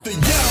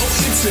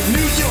into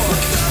New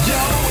York. Yo,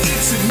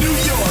 into New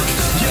York.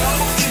 Yo,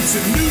 into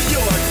New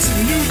York. To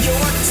New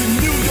York, to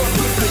New York.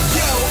 With the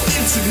yo,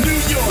 into New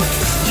York.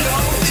 Yo,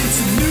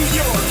 into New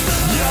York.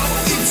 Yo,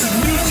 into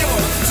New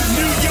York. To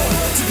New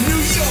York, to New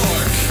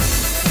York.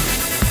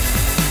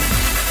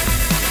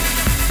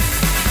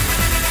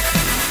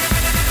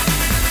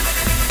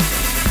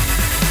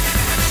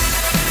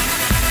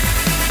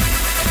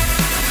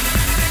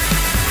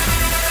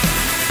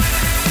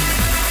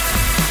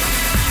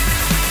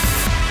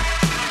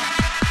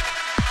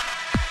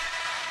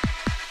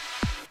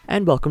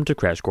 And welcome to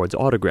Crash Chords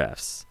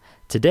Autographs.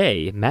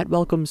 Today, Matt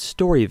welcomes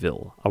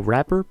Storyville, a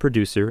rapper,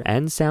 producer,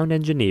 and sound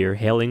engineer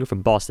hailing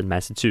from Boston,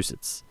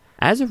 Massachusetts.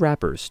 As a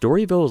rapper,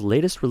 Storyville's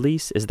latest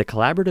release is the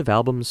collaborative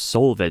album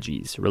Soul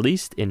Veggies,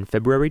 released in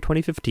February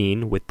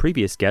 2015 with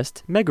previous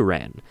guest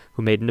Megaran,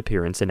 who made an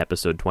appearance in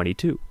episode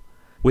 22.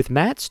 With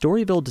Matt,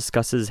 Storyville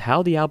discusses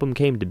how the album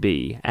came to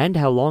be and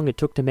how long it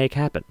took to make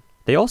happen.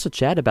 They also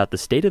chat about the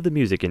state of the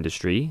music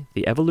industry,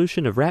 the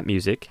evolution of rap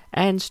music,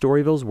 and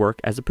Storyville's work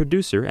as a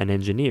producer and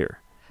engineer.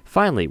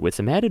 Finally, with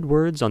some added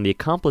words on the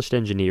accomplished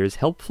engineer's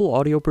helpful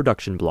audio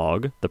production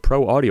blog, The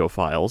Pro Audio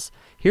Files,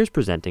 here's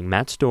presenting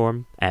Matt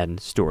Storm and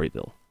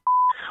Storyville.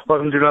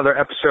 Welcome to another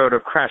episode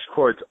of Crash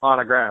Chords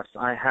Autographs.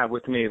 I have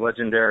with me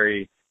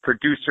legendary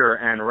producer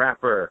and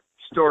rapper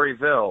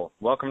Storyville.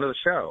 Welcome to the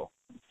show.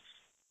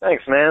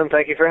 Thanks, man.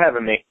 Thank you for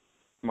having me.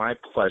 My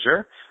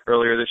pleasure.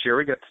 Earlier this year,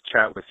 we got to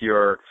chat with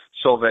your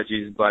Soul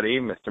Veggies buddy,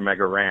 Mr.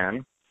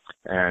 Megaran,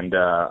 and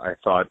I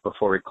thought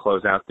before we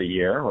close out the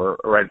year, or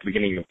right at the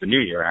beginning of the new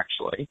year,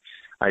 actually,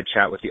 I'd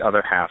chat with the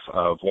other half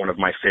of one of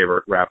my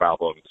favorite rap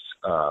albums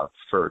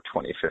for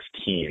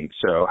 2015.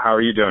 So, how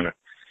are you doing?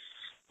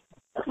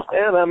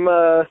 And I'm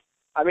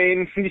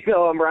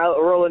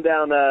rolling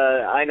down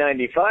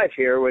I-95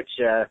 here, which,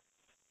 I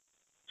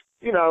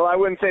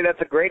wouldn't say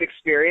that's a great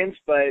experience,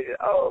 but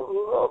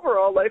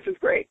overall, life is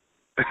great.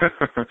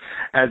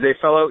 As a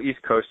fellow East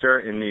Coaster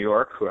in New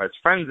York who has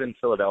friends in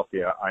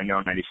Philadelphia, I know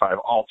 95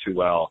 all too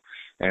well,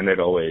 and it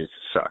always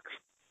sucks.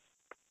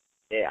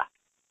 Yeah.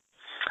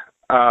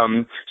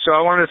 So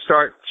I wanted to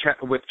start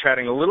with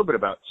chatting a little bit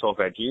about Soul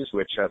Veggies,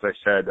 which, as I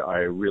said, I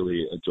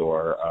really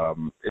adore.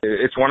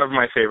 It's one of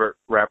my favorite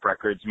rap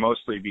records,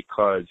 mostly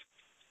because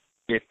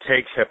it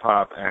takes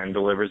hip-hop and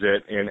delivers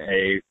it in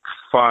a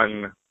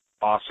fun,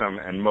 awesome,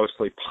 and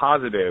mostly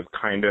positive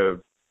kind of,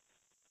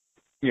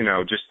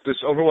 just this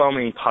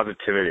overwhelming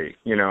positivity,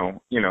 you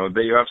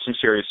have some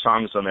serious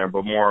songs on there,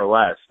 but more or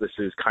less, this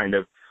is kind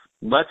of,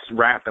 let's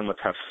rap and let's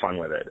have fun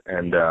with it.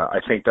 And I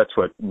think that's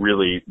what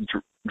really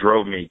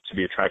drove me to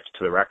be attracted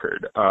to the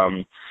record.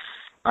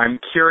 I'm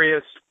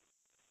curious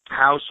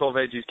how Soul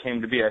Veggies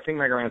came to be. I think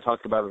Megaran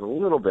talked about it a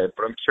little bit,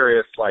 but I'm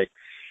curious,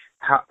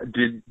 how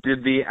did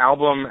the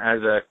album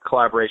as a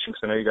collaboration,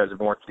 because I know you guys have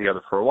been working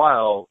together for a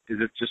while, is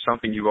it just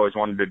something you've always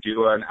wanted to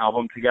do, an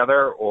album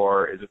together,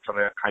 or is it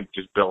something that kind of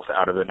just built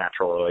out of the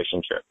natural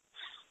relationship?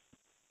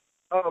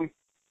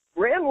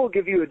 Rand will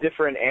give you a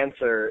different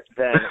answer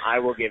than I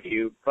will give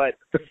you, but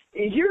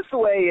here's the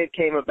way it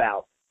came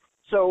about.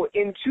 So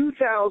in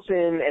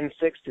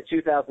 2006 to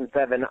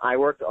 2007, I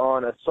worked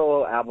on a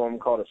solo album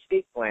called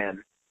Escape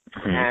Plan,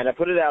 and I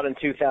put it out in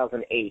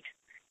 2008,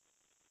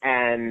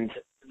 and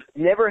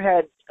never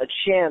had a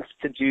chance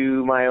to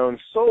do my own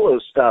solo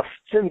stuff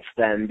since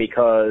then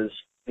because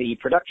the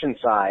production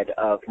side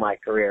of my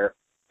career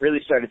really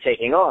started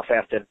taking off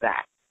after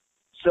that.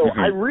 So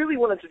I really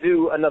wanted to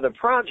do another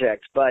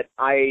project, but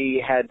I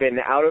had been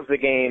out of the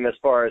game as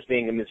far as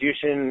being a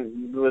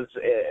musician was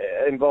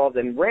involved,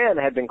 and Ran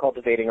had been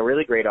cultivating a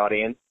really great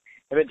audience.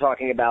 I've been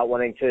talking about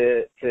wanting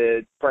to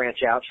branch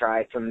out,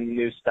 try some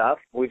new stuff.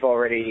 We've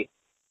already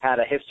had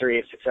a history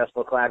of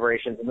successful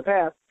collaborations in the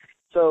past.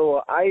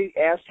 So I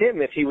asked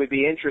him if he would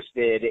be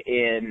interested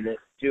in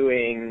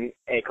doing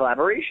a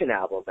collaboration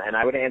album, and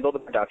I would handle the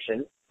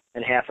production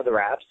and half of the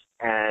raps,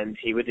 and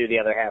he would do the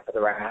other half of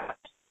the raps.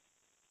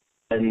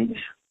 And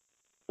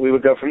we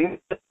would go from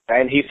there.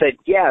 And he said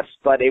yes,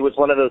 but it was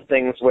one of those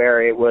things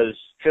where it was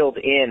filled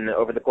in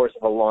over the course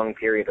of a long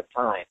period of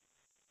time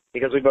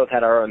because we both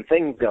had our own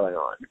things going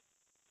on.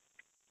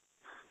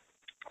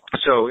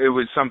 So it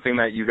was something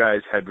that you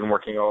guys had been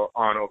working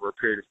on over a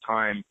period of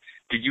time.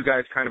 Did you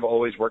guys kind of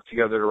always work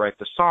together to write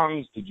the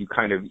songs? Did you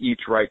kind of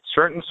each write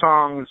certain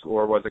songs,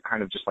 or was it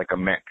kind of just like a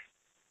mix?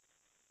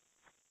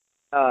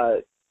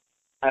 I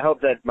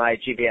hope that my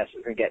GPS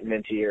isn't getting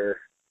into your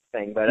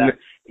thing, but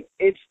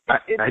it's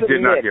I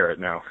did not hear it,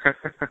 no.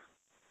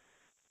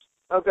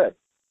 Oh, good.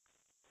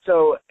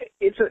 So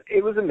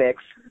it was a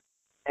mix,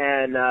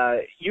 and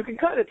you can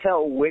kind of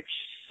tell which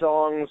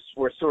songs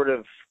were sort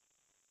of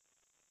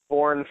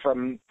born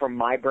from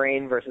my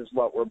brain versus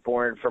what were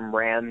born from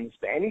Rand's.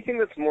 Anything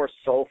that's more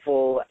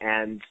soulful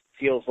and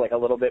feels like a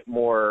little bit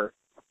more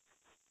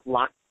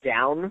locked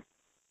down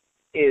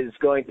is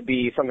going to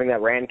be something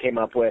that Rand came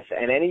up with,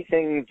 and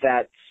anything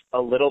that's a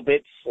little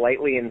bit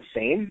slightly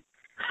insane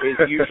is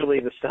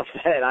usually the stuff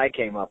that I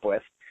came up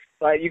with.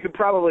 But you could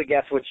probably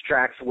guess which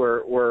tracks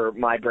were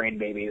my brain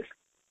babies.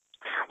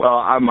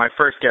 Well, my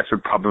first guess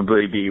would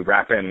probably be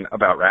rapping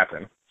about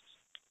rapping.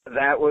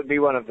 That would be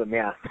one of them,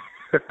 yeah.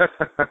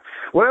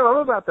 What I love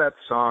about that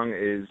song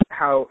is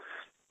how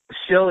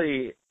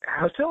silly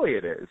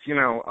it is. You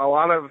know,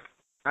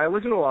 I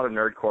listen to a lot of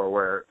nerdcore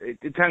where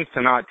it tends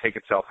to not take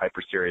itself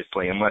hyper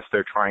seriously unless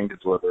they're trying to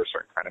deliver a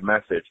certain kind of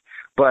message.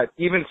 But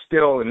even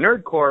still in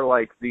nerdcore,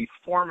 like the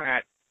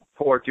format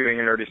for doing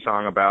a nerdy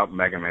song about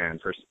Mega Man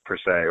per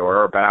se,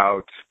 or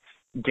about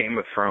Game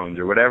of Thrones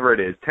or whatever it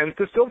is, tends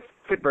to still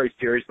fit very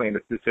seriously in a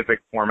specific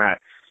format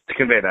to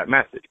convey that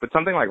message. But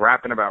something like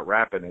rapping about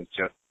rapping is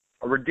just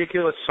a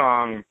ridiculous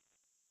song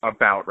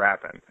about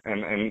rapping.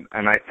 And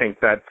I think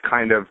that's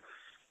kind of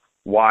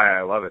why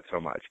I love it so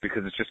much,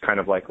 because it's just kind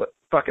of like,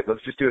 fuck it,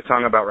 let's just do a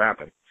song about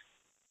rapping.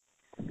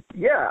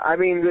 Yeah, I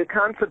mean, the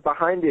concept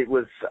behind it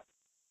was,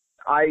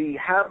 I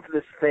have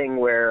this thing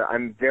where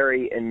I'm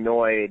very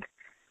annoyed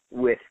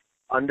with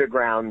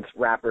underground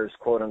rappers,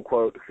 quote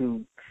unquote,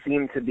 who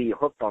seem to be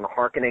hooked on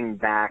harkening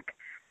back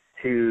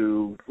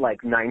to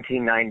like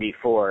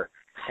 1994.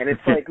 And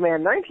it's like,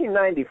 man,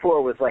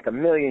 1994 was like a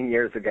million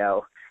years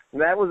ago.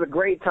 That was a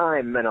great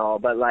time and all,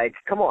 but like,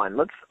 come on,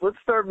 let's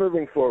start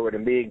moving forward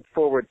and being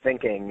forward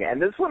thinking.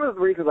 And this is one of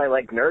the reasons I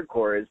like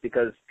nerdcore, is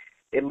because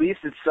at least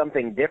it's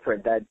something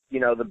different, that, you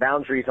know, the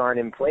boundaries aren't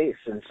in place,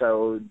 and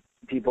so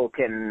people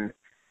can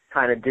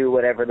kind of do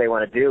whatever they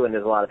want to do, and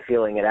there's a lot of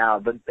feeling it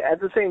out. But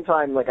at the same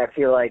time, like, I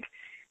feel like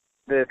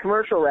the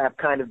commercial rap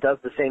kind of does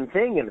the same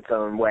thing in its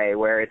own way,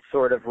 where it's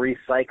sort of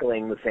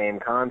recycling the same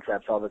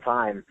concepts all the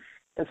time.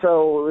 And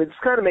so it's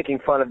kind of making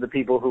fun of the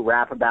people who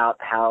rap about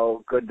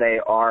how good they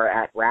are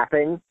at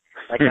rapping.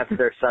 Like, that's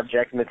their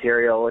subject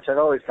material, which I've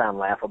always found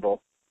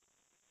laughable.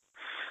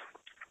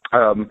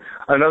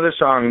 Another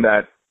song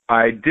that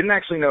I didn't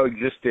actually know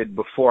existed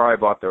before I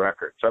bought the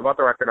record. So I bought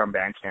the record on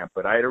Bandcamp,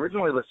 but I had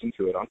originally listened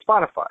to it on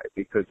Spotify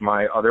because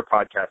my other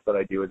podcast that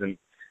I do is an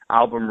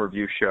album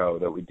review show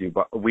that we do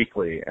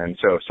weekly. And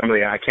so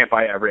I can't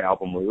buy every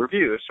album we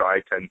review, so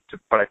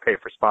but I pay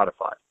for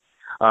Spotify.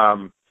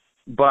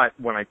 But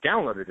when I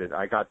downloaded it,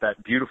 I got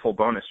that beautiful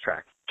bonus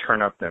track,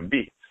 Turn Up Them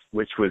Beats,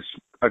 which was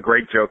a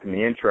great joke in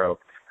the intro.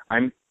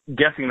 I'm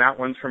guessing that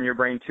one's from your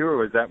brain too, or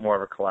was that more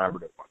of a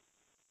collaborative one?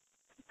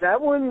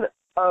 That one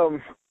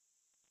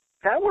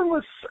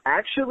was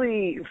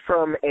actually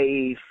from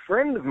a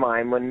friend of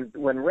mine.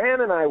 When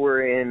Ran and I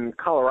were in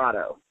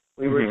Colorado,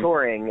 we were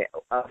touring.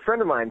 A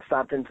friend of mine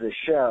stopped into the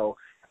show,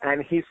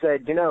 and he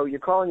said, you know, you're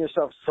calling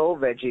yourself Soul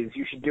Veggies,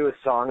 you should do a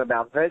song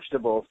about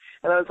vegetables.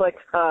 And I was like,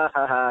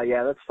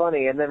 yeah, that's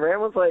funny. And then Ran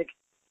was like,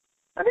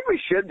 I think we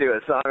should do a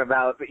song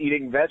about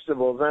eating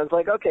vegetables. And I was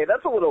like, okay,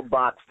 that's a little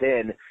boxed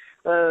in.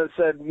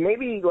 So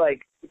maybe,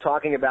 like,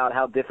 talking about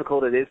how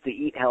difficult it is to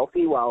eat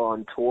healthy while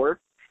on tour,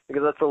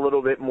 because that's a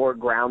little bit more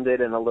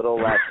grounded and a little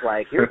less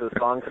like, here's a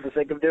song for the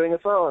sake of doing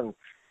a song.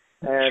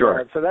 And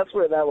sure. So that's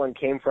where that one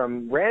came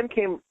from.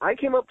 I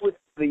came up with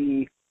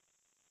the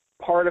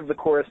part of the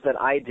chorus that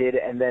I did,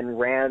 and then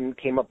Ran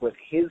came up with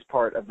his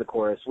part of the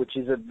chorus, which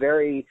is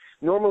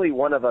normally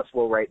one of us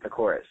will write the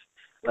chorus.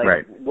 Like,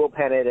 right. We'll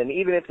pen it, and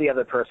even if the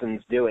other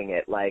person's doing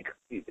it, like,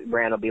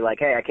 Ran will be like,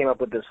 hey, I came up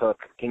with this hook,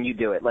 can you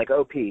do it? Like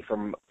OP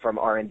from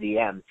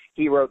R&DM.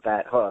 He wrote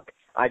that hook.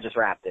 I just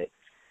rapped it.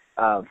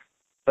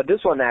 But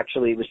this one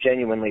actually was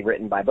genuinely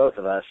written by both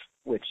of us,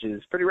 which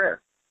is pretty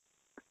rare.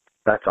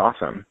 That's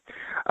awesome.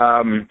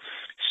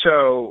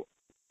 So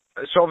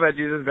Soul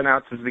Veggies has been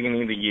out since the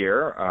beginning of the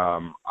year.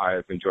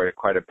 I've enjoyed it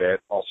quite a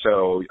bit.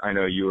 Also, I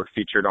know you were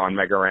featured on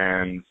Mega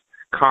Ran's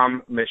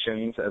comm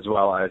missions, as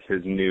well as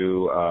his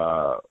new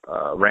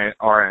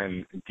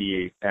RNDM,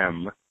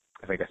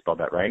 I think I spelled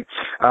that right,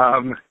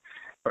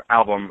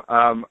 album.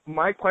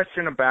 My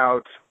question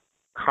about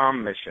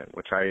comm mission,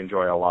 which I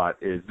enjoy a lot,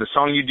 is the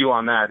song you do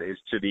on that is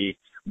to the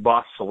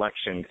Boss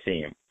Selection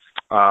theme.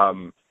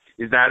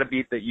 Is that a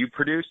beat that you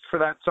produced for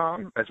that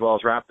song, as well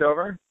as rapped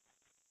over?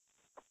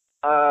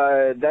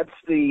 That's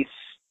the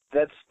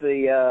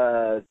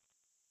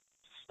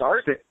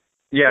start?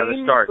 Yeah,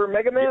 the start. For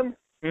Mega Man?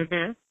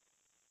 Mm-hmm.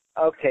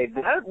 Okay,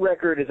 that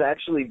record is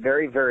actually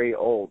very, very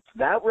old.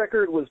 That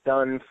record was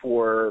done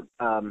for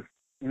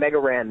Mega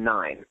Ran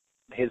 9,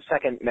 his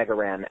second Mega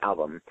Ran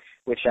album,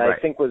 which I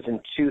think was in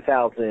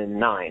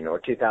 2009 or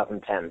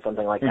 2010,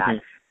 something like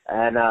that.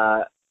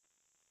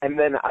 And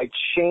then I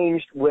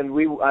changed when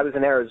I was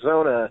in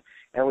Arizona,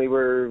 and we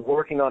were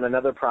working on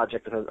another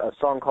project, a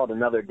song called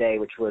Another Day,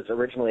 which was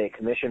originally a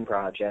commission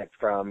project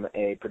from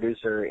a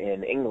producer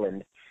in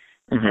England.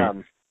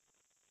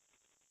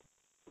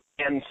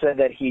 And said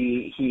that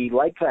he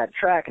liked that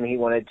track and he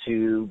wanted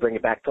to bring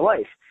it back to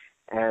life.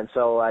 And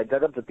so I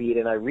dug up the beat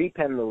and I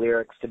repenned the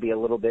lyrics to be a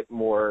little bit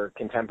more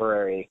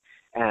contemporary,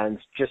 and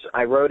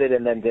I wrote it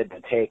and then did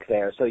the take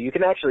there. So you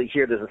can actually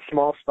hear there's a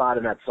small spot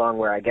in that song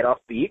where I get off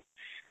beat,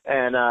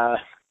 and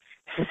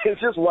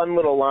it's just one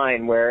little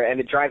line and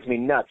it drives me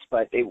nuts,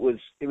 but it was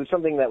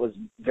something that was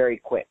very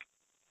quick.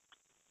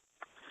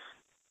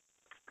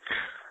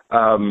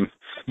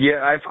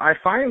 Yeah, I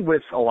find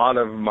with a lot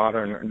of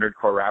modern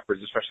nerdcore rappers,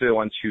 especially the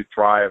ones who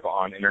thrive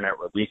on internet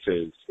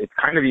releases, it's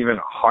kind of even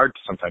hard to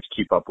sometimes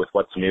keep up with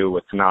what's new,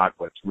 what's not,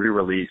 what's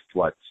re-released,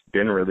 what's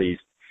been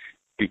released,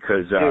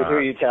 because... Dude, who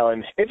are you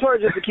telling? It's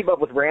hard just to keep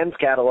up with Rand's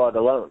catalog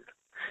alone.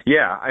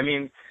 Yeah, I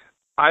mean,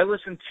 I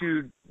listen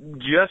to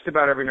just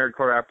about every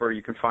nerdcore rapper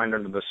you can find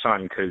under the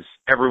sun, because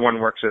everyone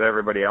works with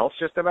everybody else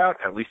just about,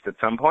 at least at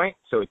some point,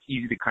 so it's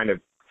easy to kind of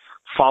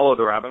follow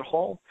the rabbit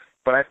hole.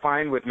 But I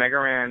find with Mega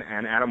Ran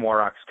and Adam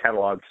Warrock's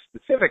catalog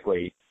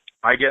specifically,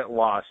 I get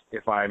lost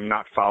if I'm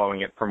not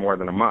following it for more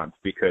than a month,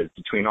 because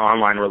between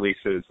online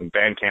releases and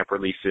Bandcamp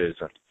releases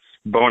and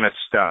bonus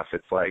stuff,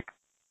 it's like,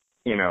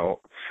 you know,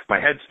 my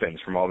head spins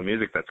from all the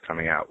music that's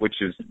coming out, which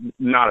is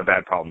not a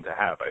bad problem to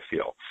have, I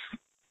feel.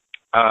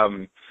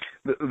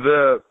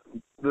 The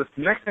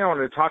next thing I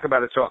wanted to talk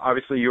about is, so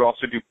obviously you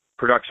also do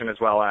production as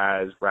well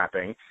as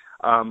rapping.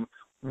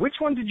 Which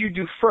one did you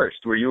do first?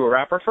 Were you a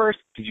rapper first?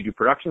 Did you do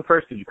production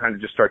first? Did you kind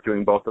of just start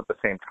doing both at the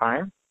same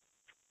time?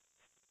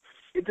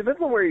 It depends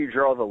on where you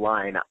draw the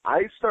line.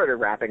 I started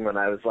rapping when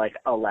I was like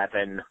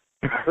 11.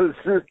 I was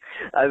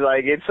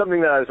like, it's something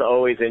that I was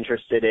always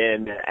interested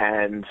in,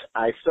 and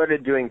I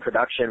started doing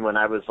production when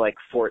I was like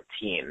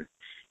 14.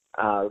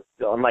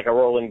 On like a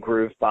Roland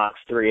Groove Box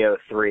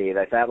 303.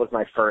 That was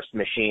my first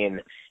machine.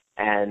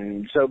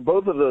 And so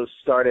both of those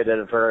started at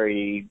a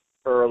very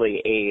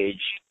early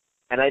age.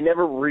 And I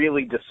never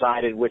really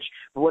decided which.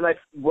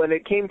 When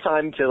it came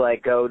time to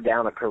like go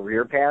down a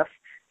career path,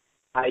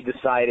 I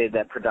decided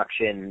that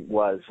production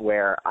was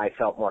where I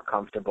felt more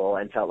comfortable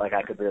and felt like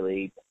I could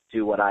really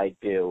do what I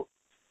do.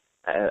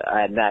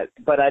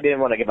 But I didn't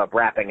want to give up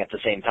rapping at the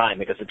same time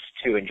because it's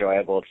too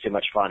enjoyable. It's too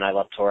much fun. I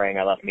love touring.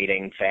 I love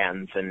meeting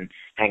fans and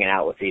hanging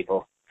out with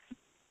people.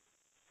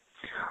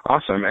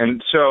 Awesome.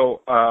 And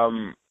so,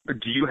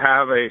 do you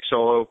have a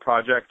solo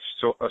project,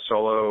 a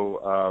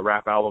solo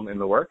rap album in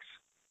the works?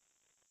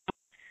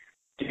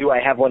 Do I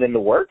have one in the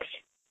works?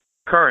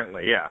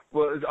 Currently, yeah.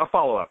 Well, a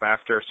follow-up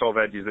after Soul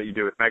Veggies that you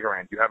do with Mega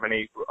Ran. Do you have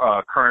any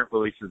current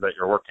releases that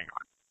you're working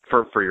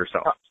on for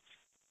yourself?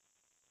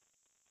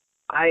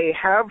 I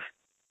have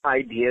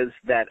ideas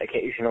that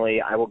occasionally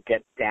I will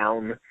get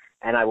down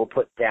and I will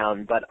put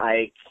down, but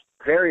I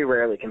very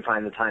rarely can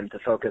find the time to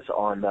focus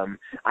on them.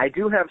 I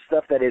do have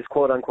stuff that is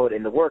quote-unquote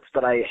in the works,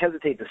 but I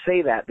hesitate to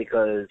say that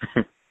because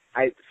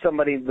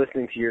somebody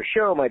listening to your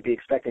show might be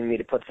expecting me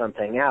to put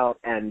something out,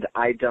 and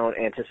I don't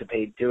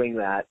anticipate doing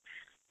that.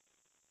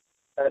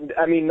 And,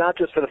 I mean, not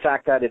just for the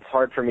fact that it's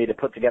hard for me to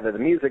put together the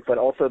music, but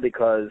also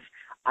because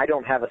I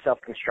don't have a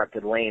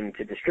self-constructed lane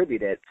to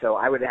distribute it, so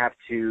I'd have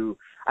to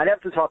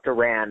talk to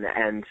Ran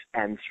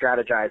and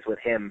strategize with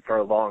him for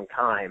a long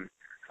time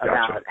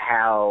about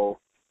how,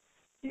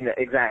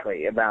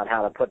 exactly, about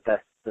how to put the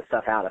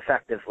stuff out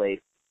effectively.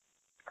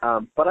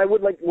 But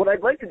what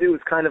I'd like to do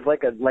is kind of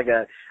like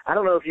a I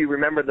don't know if you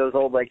remember those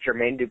old like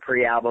Jermaine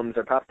Dupri albums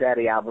or Puff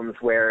Daddy albums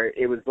where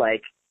it was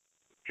like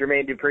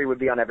Jermaine Dupri would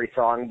be on every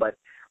song, but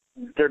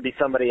there'd be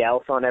somebody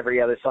else on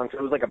every other song. So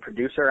it was like a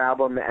producer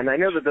album, and I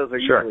know that those are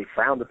usually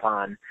frowned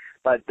upon,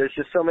 but there's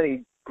just so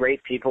many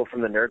great people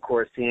from the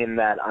nerdcore scene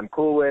that I'm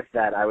cool with,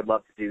 that I would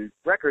love to do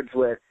records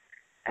with,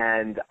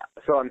 and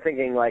so I'm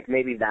thinking like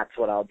maybe that's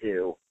what I'll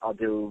do. I'll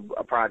do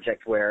a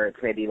project where it's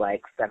maybe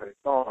like 7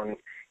 songs,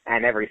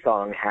 and every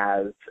song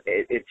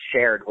it's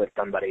shared with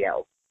somebody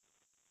else.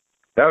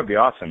 That would be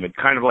awesome. It's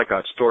kind of like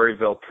a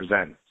Storyville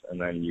Presents,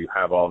 and then you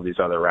have all these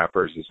other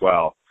rappers as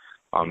well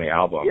on the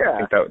album. Yeah. I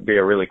think that would be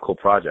a really cool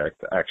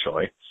project,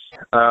 actually.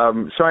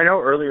 So I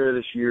know earlier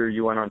this year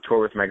you went on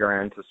tour with Mega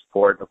Ran to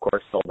support, of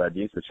course, Soul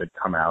Veggies, which had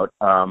come out.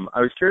 I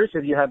was curious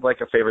if you had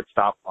like a favorite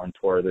stop on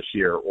tour this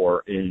year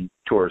or in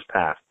tours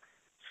past.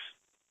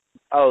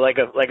 Oh, like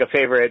a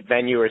favorite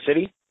venue or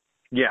city?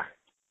 Yeah.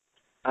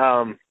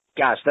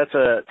 Gosh, that's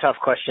a tough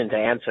question to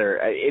answer.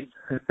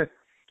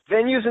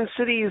 Venues and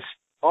cities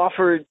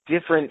offer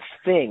different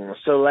things.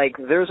 So, like,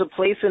 there's a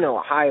place in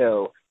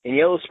Ohio, in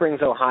Yellow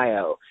Springs,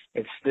 Ohio.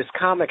 It's this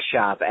comic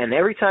shop, and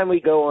every time we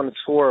go on a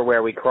tour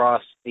where we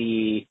cross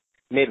the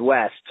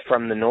Midwest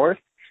from the north,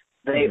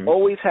 they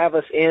always have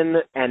us in,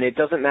 and it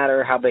doesn't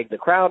matter how big the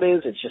crowd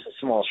is. It's just a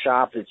small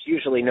shop. It's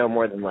usually no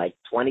more than, like,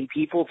 20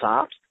 people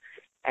tops,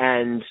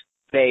 and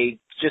they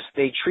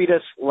treat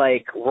us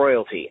like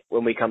royalty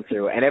when we come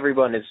through, and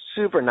everyone is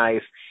super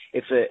nice.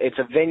 It's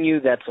a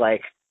venue that's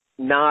like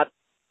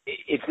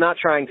it's not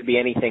trying to be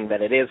anything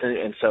that it isn't,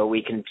 and so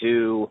we can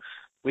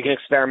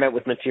experiment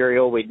with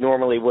material we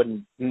normally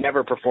would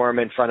never perform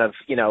in front of,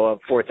 a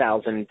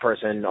 4,000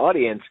 person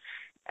audience.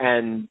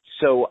 And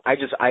so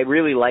I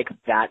really like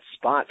that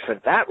spot for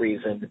that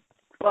reason.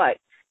 But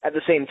at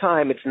the same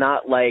time, it's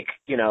not like,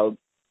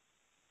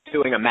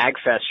 doing a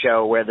MagFest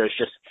show where there's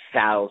just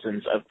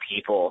thousands of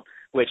people,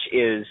 which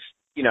is,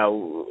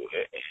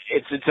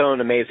 it's its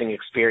own amazing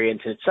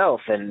experience in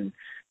itself. And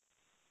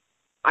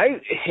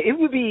it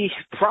would be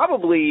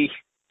probably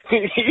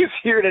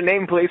easier to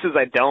name places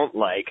I don't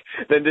like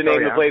than to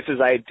name the places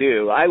I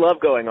do. I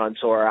love going on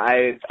tour.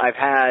 I've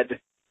had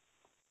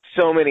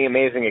so many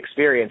amazing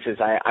experiences.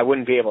 I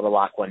wouldn't be able to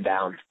lock one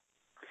down.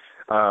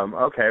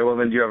 Okay, well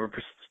then do you have a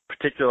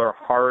particular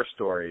horror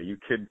story? You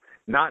could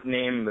not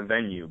name the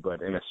venue,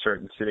 but in a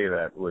certain city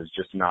that was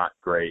just not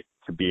great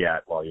to be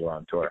at while you were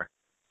on tour.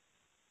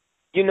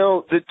 You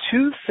know, the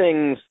two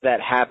things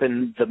that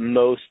happen the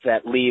most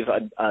that leave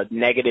a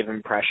negative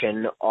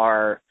impression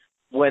are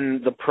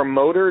when the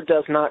promoter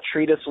does not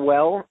treat us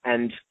well,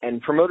 and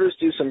promoters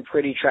do some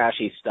pretty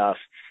trashy stuff.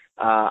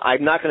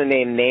 I'm not going to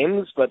name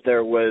names, but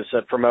there was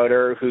a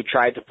promoter who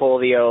tried to pull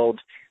the old,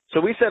 so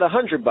we said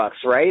 $100,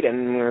 right?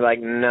 And we're like,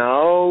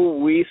 no,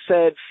 we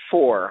said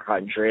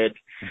 400,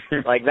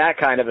 like that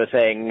kind of a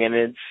thing.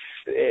 And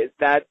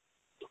that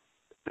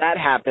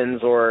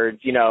happens, or,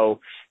 you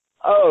know,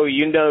 oh,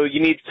 you know, you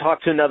need to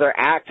talk to another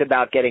act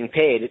about getting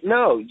paid.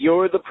 No,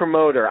 you're the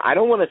promoter. I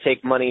don't want to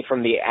take money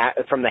from the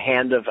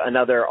hand of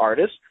another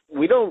artist.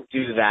 We don't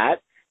do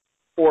that.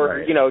 Or,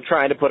 right. You know,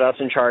 trying to put us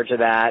in charge of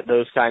that,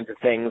 those kinds of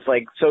things.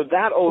 Like, so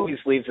that always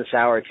leaves a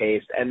sour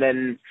taste. And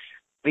then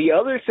the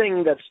other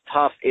thing that's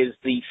tough is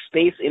the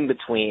space in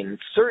between.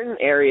 Certain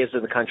areas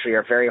of the country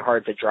are very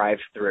hard to drive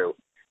through.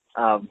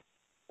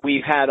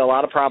 We've had a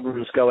lot of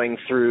problems going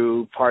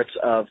through parts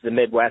of the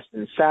Midwest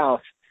and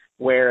South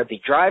where the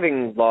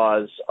driving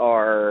laws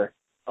are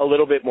a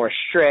little bit more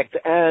strict.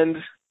 And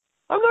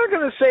I'm not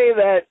going to say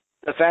that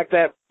the fact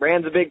that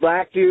Rand's a big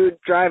black dude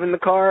driving the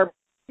car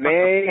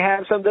may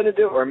have something to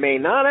do, or may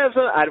not have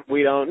something.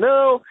 We don't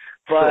know,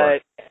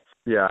 but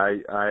sure. Yeah,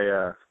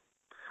 I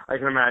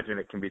can imagine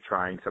it can be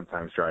trying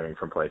sometimes driving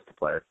from place to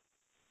place.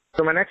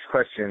 So my next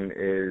question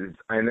is,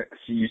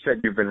 so you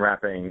said you've been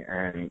rapping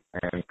and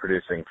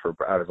producing for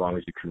about as long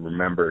as you can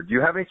remember. Do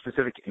you have any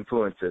specific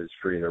influences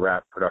for either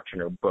rap,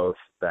 production, or both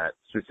that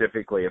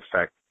specifically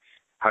affect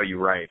how you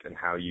write and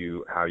how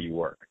you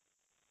work?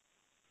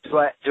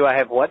 Do I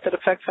have what that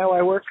affects how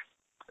I work?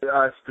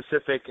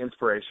 Specific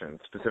inspiration,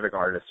 specific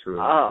artists who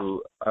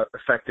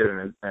affected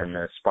and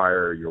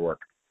inspire your work.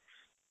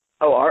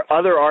 Oh, are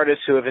other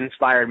artists who have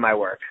inspired my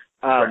work.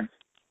 Right.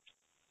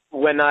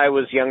 When I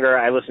was younger,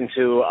 I listened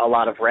to a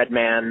lot of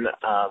Redman,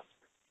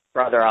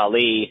 Brother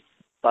Ali,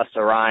 Busta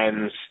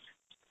Rhymes.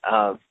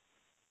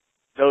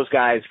 Those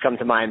guys come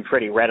to mind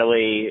pretty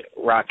readily.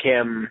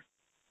 Rakim.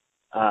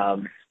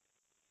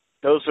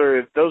 Those are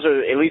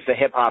at least the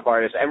hip hop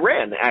artists. And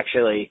Ran,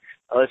 actually.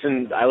 I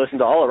listen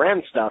to all of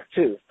Ram's stuff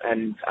too,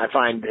 and I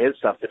find his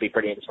stuff to be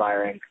pretty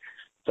inspiring.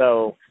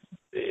 So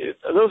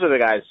those are the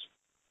guys.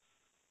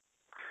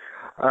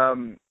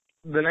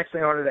 The next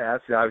thing I wanted to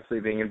ask is, obviously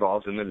being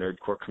involved in the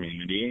nerdcore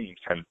community, you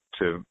tend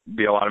to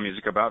be a lot of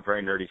music about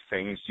very nerdy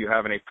things. Do you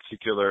have any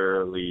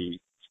particularly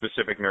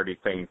specific nerdy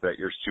things that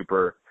you're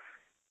super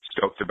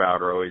stoked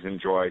about or always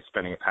enjoy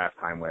spending a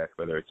pastime with,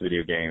 whether it's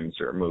video games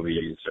or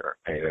movies or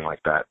anything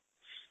like that?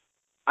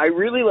 I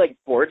really like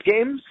board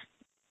games.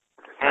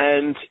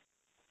 And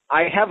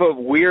I have a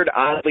weird,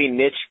 oddly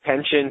niche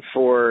penchant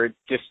for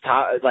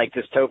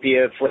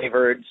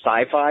dystopia-flavored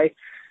sci-fi.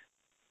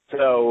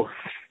 So,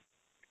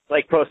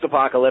 like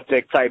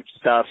post-apocalyptic type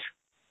stuff,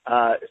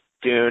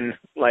 Dune,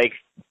 like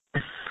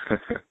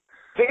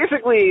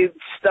basically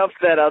stuff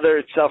that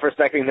other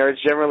self-respecting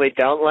nerds generally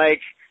don't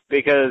like,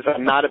 because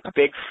I'm not a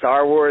big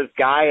Star Wars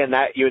guy, and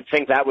that you would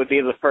think that would be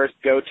the first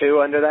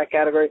go-to under that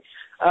category.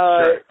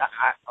 Sure.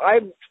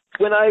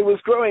 When I was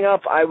growing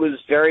up, I was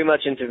very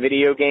much into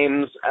video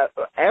games.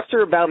 After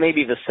about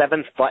maybe the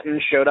 7th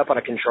button showed up on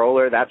a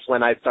controller, that's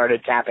when I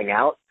started tapping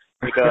out,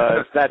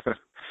 because it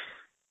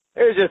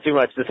was just too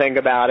much to think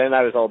about, and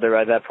I was older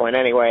at that point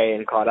anyway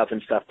and caught up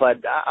and stuff.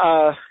 But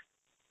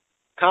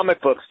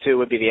comic books, too,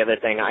 would be the other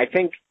thing. I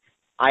think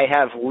I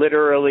have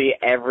literally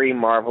every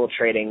Marvel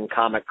trading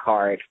comic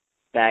card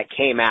that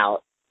came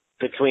out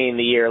between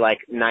the year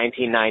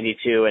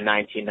 1992 and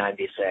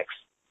 1996.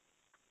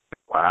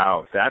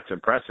 Wow, that's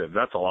impressive.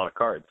 That's a lot of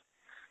cards.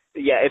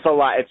 Yeah, it's a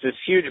lot. It's this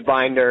huge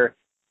binder,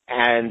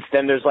 and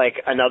then there's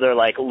another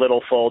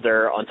little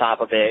folder on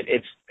top of it.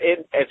 It's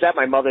at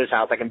my mother's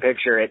house. I can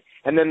picture it.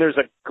 And then there's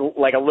a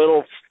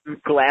little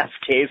glass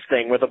case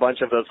thing with a bunch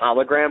of those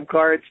hologram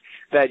cards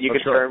that you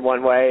can turn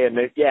one way, and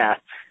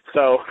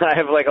so I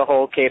have a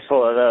whole case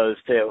full of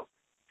those too.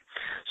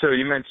 So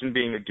you mentioned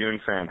being a Dune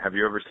fan. Have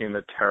you ever seen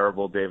the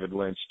terrible David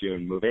Lynch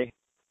Dune movie?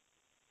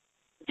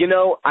 You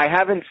know, I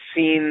haven't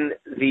seen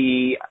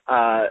the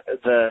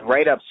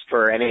write-ups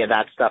for any of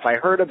that stuff. I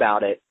heard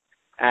about it,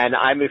 and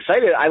I'm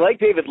excited. I like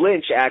David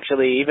Lynch,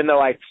 actually, even though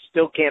I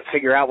still can't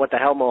figure out what the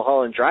hell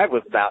Mulholland Drive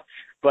was about.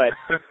 But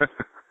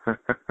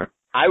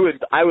I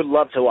would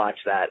love to watch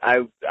that.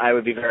 I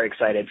would be very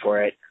excited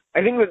for it.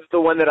 I think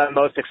the one that I'm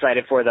most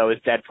excited for, though, is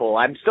Deadpool.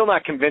 I'm still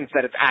not convinced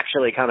that it's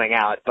actually coming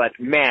out, but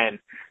man,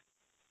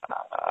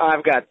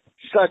 I've got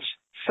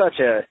such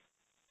a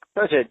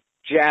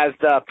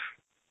jazzed up.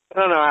 I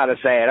don't know how to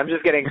say it. I'm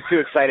just getting too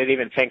excited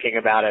even thinking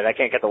about it. I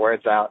can't get the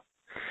words out.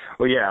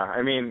 Well, yeah.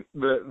 I mean,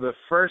 the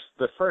first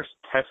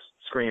test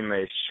screen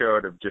they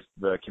showed of just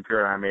the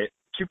computer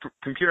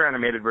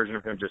animated version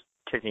of him just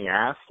kicking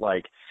ass,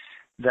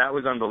 that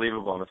was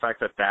unbelievable. And the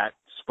fact that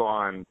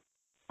spawned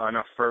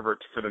enough fervor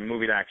for the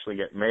movie to actually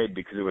get made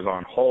because it was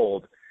on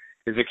hold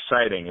is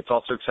exciting. It's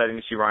also exciting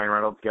to see Ryan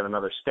Reynolds get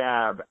another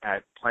stab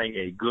at playing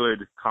a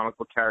good comic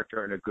book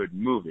character in a good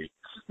movie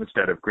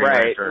instead of Green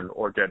Lantern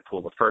or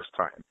Deadpool the first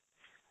time.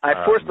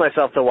 I forced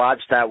myself to watch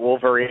that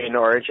Wolverine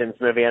Origins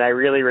movie, and I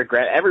really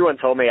regret. Everyone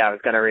told me I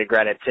was going to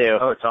regret it too.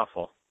 Oh, it's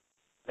awful.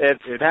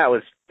 That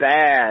was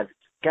bad.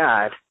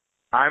 God.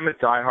 I'm a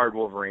diehard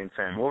Wolverine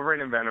fan.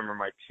 Wolverine and Venom are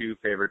my two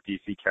favorite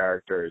DC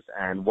characters,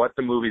 and what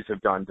the movies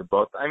have done to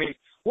both. I mean,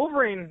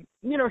 Wolverine,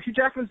 you know, Hugh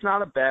Jackman's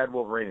not a bad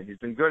Wolverine. He's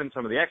been good in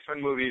some of the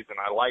X-Men movies, and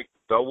I like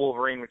The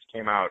Wolverine, which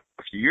came out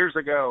a few years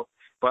ago,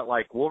 but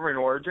like Wolverine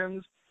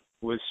Origins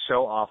was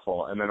so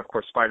awful. And then, of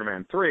course,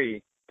 Spider-Man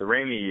 3, the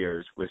Raimi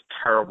years, was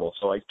terrible.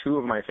 So, like, two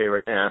of my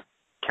favorite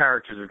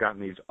characters have gotten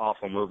these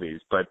awful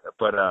movies, but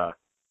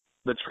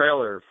the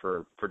trailer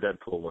for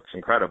Deadpool looks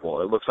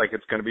incredible. It looks like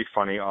it's going to be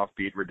funny,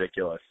 offbeat,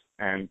 ridiculous,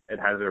 and it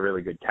has a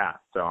really good cast.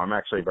 So I'm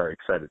actually very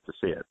excited to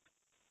see it.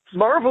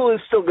 Marvel is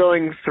still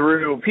going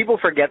through, people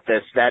forget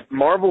this, that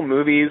Marvel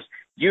movies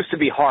used to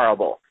be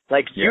horrible.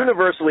 Like,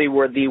 universally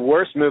were the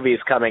worst movies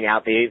coming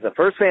out. The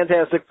first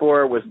Fantastic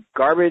Four was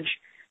garbage.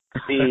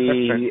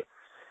 And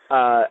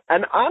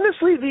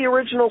honestly, the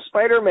original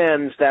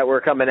Spider-Mans that were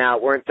coming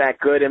out weren't that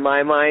good in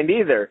my mind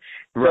either.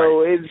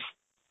 Right.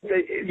 So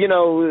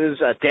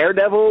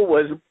Daredevil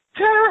was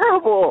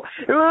terrible.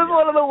 It was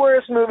one of the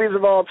worst movies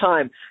of all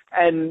time.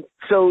 And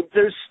so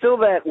there's still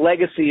that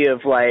legacy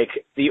of, like,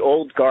 the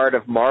old guard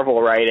of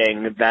Marvel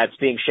writing that's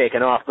being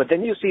shaken off. But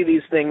then you see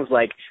these things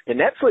like the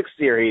Netflix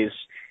series,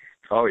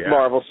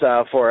 Marvel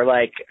stuff, or,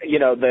 like, you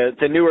know,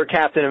 the newer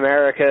Captain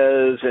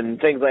Americas and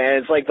things like that.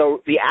 It's like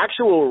the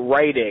actual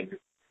writing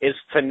is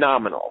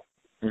phenomenal.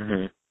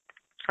 Mm-hmm.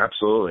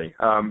 Absolutely.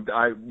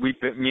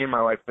 Me and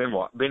my wife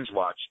binge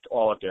watched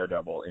all of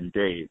Daredevil in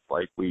days.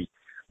 Like, we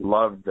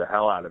loved the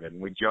hell out of it.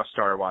 And we just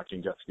started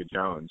watching Jessica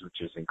Jones, which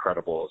is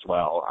incredible as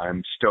well.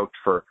 I'm stoked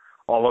for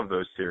all of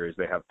those series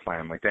they have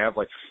planned. Like, they have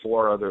like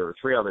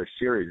three other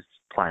series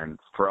planned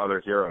for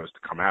other heroes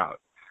to come out,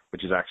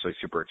 which is actually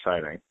super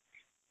exciting.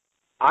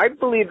 I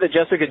believe that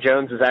Jessica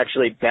Jones is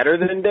actually better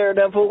than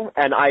Daredevil,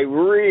 and I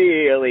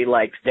really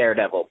liked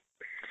Daredevil.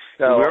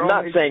 So I'm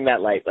not saying that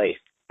lightly.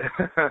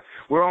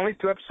 We're only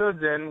 2 episodes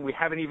in. We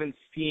haven't even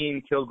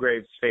seen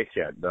Kilgrave's face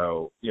yet,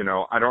 though. You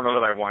know, I don't know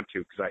that I want to,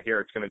 because I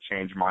hear it's going to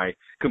change my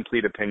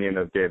complete opinion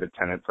of David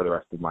Tennant for the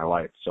rest of my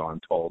life, so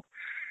I'm told.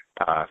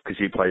 Because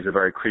he plays a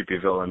very creepy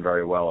villain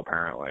very well,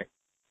 apparently.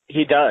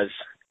 He does.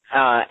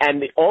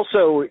 And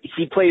also,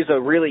 he plays a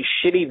really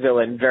shitty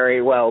villain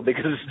very well,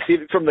 because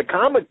from the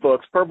comic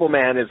books, Purple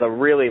Man is a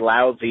really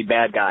lousy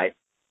bad guy.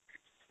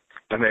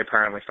 And they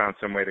apparently found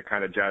some way to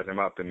kind of jazz him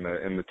up in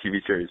the TV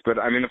series. But,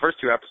 I mean, the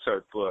first 2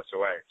 episodes blew us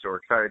away, so we're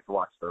excited to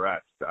watch the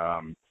rest.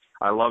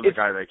 I love the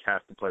guy they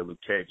cast to play Luke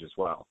Cage as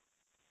well.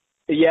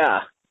 Yeah.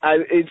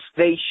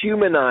 They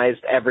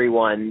humanized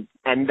everyone,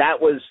 and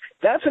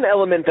that's an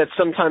element that's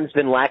sometimes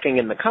been lacking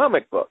in the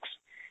comic books.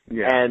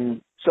 Yeah.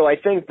 And so I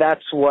think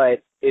that's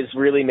what is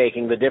really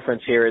making the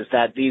difference here, is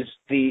that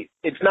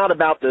it's not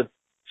about the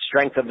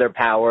strength of their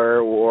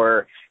power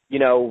or, you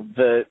know,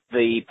 the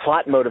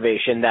plot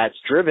motivation that's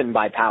driven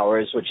by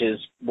powers, which is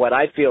what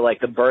I feel like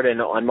the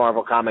burden on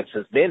Marvel Comics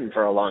has been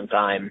for a long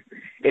time.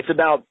 It's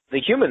about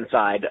the human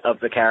side of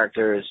the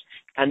characters,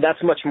 and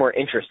that's much more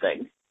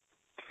interesting.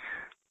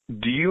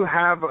 Do you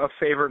have a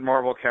favorite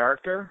Marvel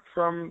character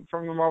from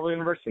the Marvel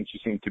Universe, since you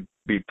seem to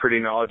be pretty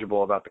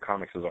knowledgeable about the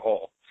comics as a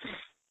whole?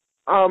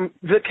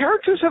 The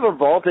characters have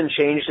evolved and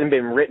changed and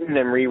been written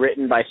and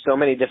rewritten by so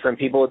many different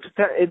people.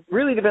 It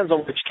really depends on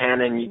which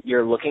canon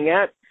you're looking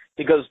at,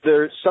 because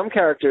some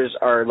characters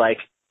are, like,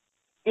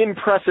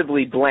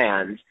 impressively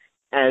bland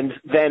and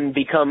then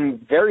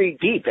become very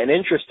deep and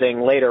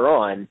interesting later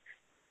on.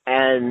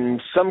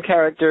 And some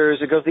characters,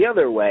 it goes the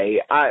other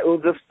way.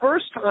 The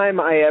first time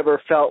I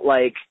ever felt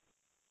like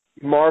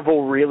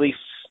Marvel really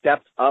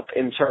stepped up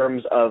in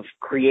terms of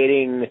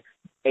creating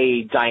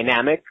a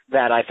dynamic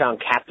that I found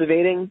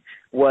captivating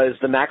was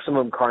the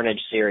Maximum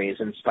Carnage series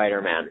in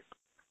Spider-Man.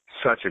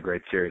 Such a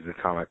great series of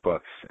comic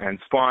books, and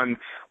spawned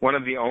one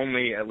of the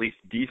only, at least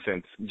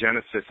decent,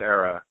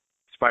 Genesis-era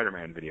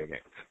Spider-Man video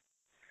games.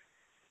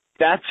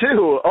 That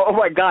too. Oh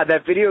my God,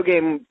 that video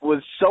game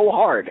was so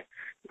hard.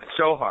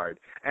 So hard.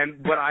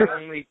 But I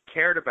only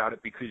cared about it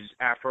because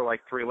after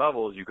like 3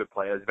 levels, you could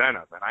play as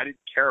Venom. And I didn't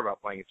care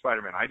about playing as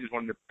Spider-Man. I just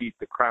wanted to beat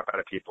the crap out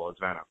of people as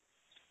Venom.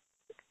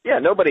 Yeah,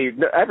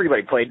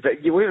 everybody played,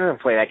 but we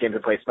didn't play that game to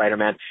play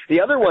Spider-Man. The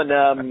other one,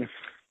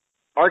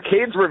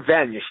 Arcade's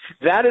Revenge.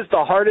 That is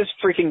the hardest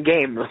freaking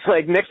game,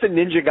 like next to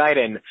Ninja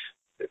Gaiden.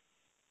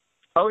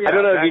 Oh yeah. I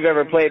don't know if you've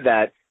ever played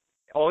that.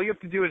 All you have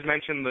to do is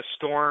mention the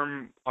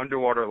Storm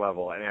underwater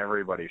level, and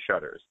everybody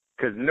shudders.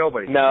 Because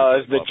nobody... No,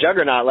 the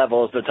Juggernaut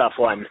level is the tough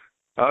one.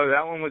 Oh,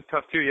 that one was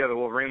tough, too. Yeah, the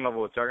Wolverine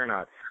level with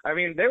Juggernaut. I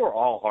mean, they were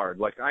all hard.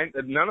 Like,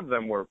 none of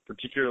them were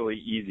particularly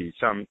easy,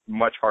 some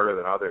much harder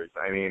than others.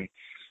 I mean,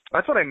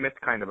 that's what I miss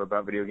kind of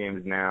about video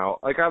games now.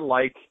 Like,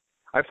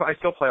 I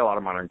still play a lot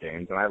of modern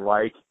games, and I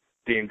like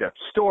the in-depth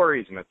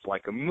stories, and it's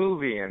like a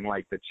movie, and,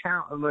 like, the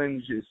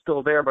challenge is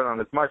still there, but not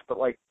as much. But,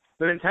 like,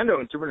 the Nintendo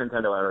and Super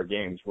Nintendo era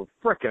games were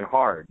frickin'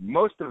 hard.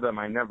 Most of them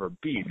I never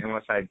beat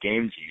unless I had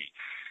Game Genie.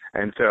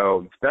 And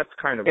so that's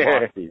kind of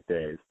lost these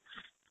days.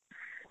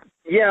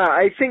 Yeah,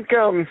 I think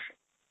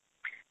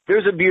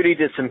there's a beauty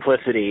to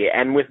simplicity,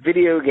 and with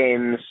video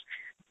games,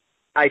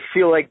 I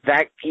feel like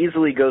that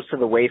easily goes to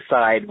the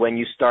wayside when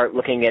you start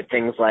looking at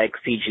things like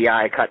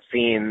CGI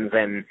cutscenes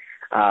and,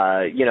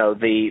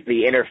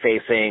 the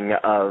interfacing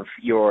of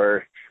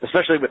your,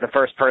 especially with the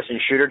first-person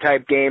shooter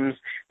type games,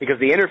 because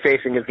the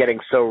interfacing is getting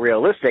so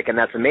realistic, and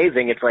that's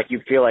amazing. It's like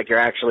you feel like you're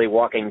actually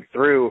walking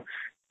through,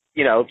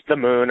 the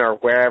moon or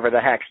wherever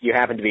the heck you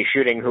happen to be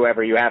shooting,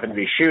 whoever you happen to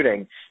be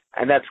shooting,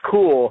 and that's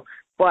cool,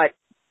 but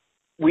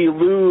we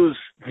lose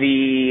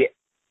the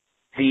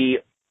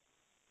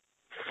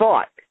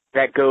thought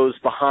that goes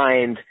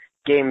behind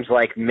games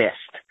like Myst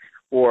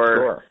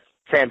or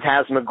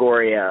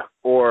Phantasmagoria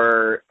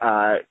or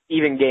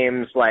even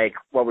games like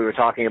what we were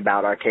talking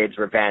about, Arcade's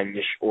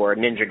Revenge or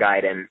Ninja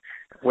Gaiden,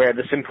 where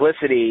the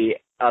simplicity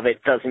of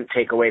it doesn't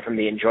take away from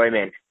the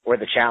enjoyment or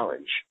the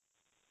challenge.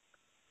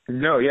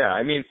 No, yeah.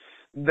 I mean,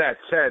 that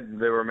said,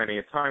 there were many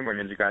a time when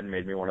Ninja Gaiden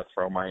made me want to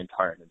throw my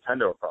entire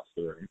Nintendo across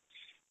the room.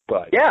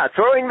 But yeah,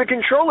 throwing the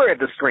controller at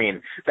the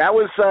screen. That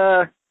was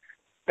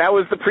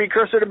the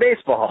precursor to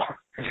baseball.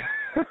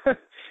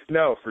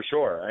 No, for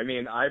sure. I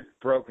mean, I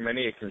broke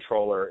many a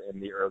controller in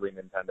the early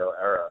Nintendo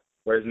era,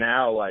 whereas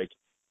now, like,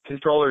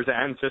 controllers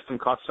and system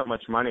cost so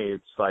much money,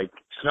 it's like,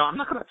 no, I'm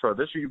not going to throw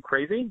this. Are you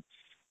crazy?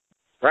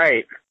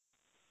 Right.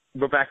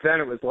 But back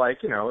then it was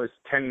like, it was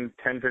 $10,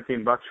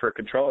 $15 for a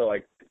controller,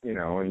 like,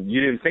 and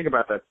you didn't think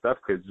about that stuff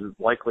because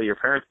likely your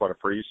parents bought it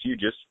for you, so you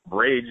just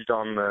raged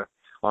on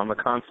the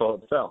console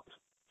itself.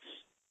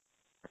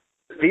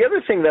 The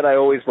other thing that I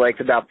always liked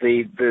about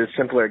the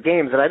simpler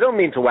games, and I don't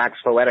mean to wax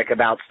poetic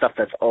about stuff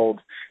that's old,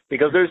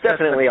 because there's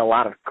definitely a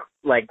lot of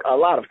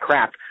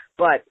crap,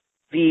 but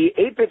the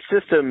 8-bit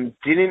system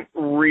didn't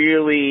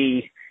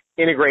really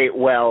integrate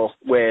well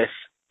with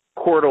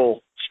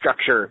chordal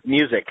structure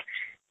music.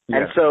 Yeah.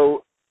 And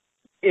so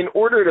in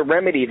order to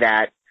remedy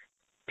that,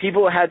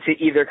 people had to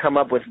either come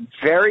up with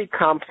very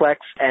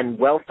complex and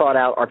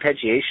well-thought-out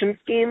arpeggiation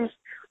schemes,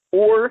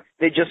 or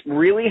they just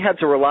really had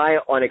to rely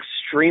on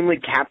extremely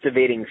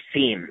captivating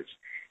themes.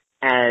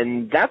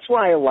 And that's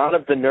why a lot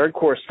of the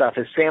nerdcore stuff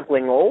is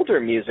sampling older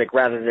music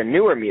rather than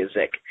newer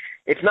music.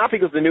 It's not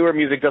because the newer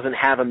music doesn't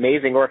have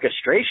amazing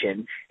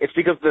orchestration. It's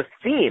because the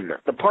theme,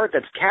 the part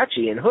that's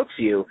catchy and hooks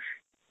you,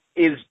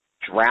 is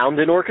drowned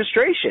in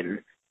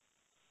orchestration.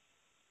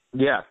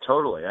 Yeah,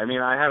 totally. I mean,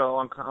 I had a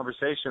long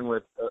conversation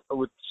with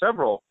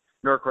several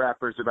nerd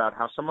rappers about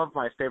how some of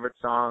my favorite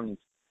songs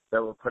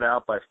that were put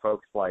out by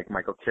folks like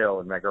Michael Kill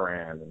and Mega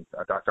Ran and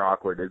Dr.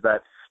 Awkward is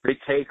that they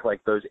take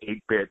like those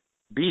 8-bit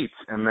beats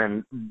and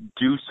then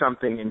do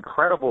something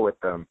incredible with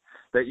them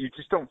that you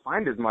just don't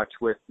find as much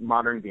with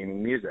modern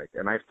gaming music.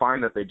 And I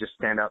find that they just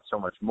stand out so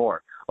much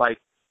more. Like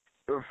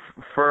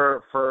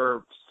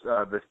for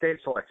the Stage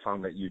Select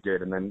song that you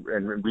did and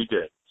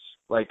redid,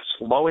 like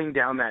slowing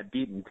down that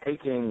beat and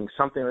taking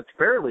something that's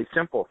fairly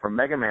simple from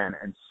Mega Man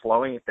and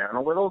slowing it down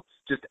a little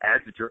just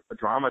adds a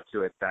drama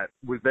to it that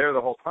was there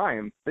the whole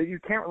time that you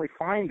can't really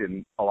find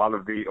in a lot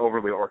of the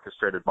overly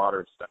orchestrated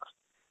modern stuff.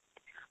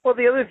 Well,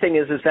 the other thing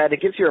is that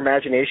it gives your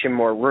imagination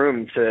more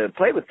room to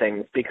play with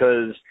things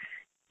because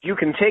you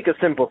can take a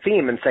simple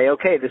theme and say,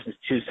 okay, this is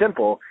too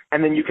simple,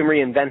 and then you can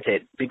reinvent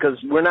it because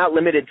we're not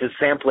limited to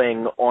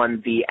sampling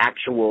on the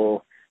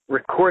actual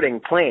recording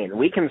plane.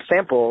 We can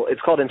sample, it's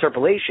called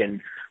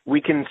interpolation.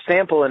 We can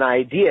sample an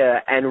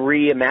idea and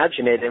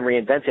reimagine it and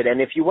reinvent it.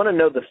 And if you want to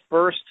know the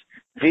first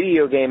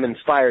video game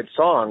inspired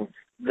song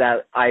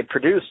that I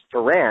produced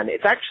for RAN,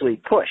 it's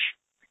actually Push,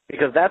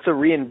 because that's a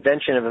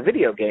reinvention of a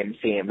video game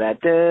theme. That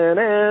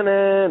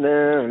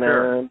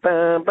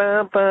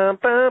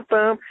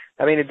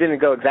I mean, it didn't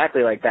go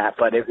exactly like that,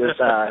 but it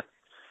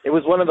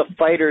was one of the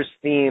fighters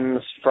themes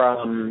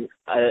from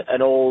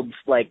an old,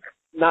 like,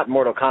 not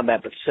Mortal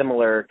Kombat, but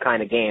similar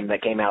kind of game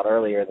that came out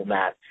earlier than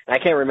that. And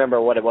I can't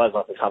remember what it was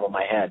off the top of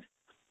my head.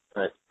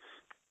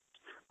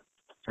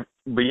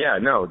 But yeah,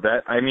 no,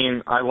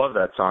 I love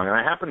that song. And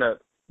I happen to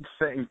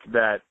think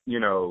that,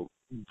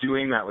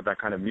 doing that with that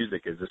kind of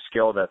music is a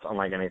skill that's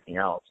unlike anything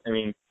else. I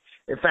mean,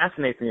 it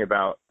fascinates me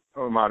about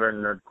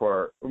modern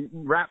nerdcore,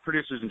 rap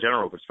producers in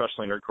general, but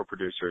especially nerdcore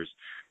producers,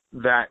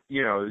 that,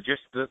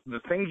 just the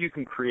things you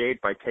can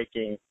create by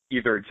taking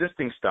either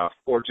existing stuff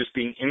or just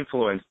being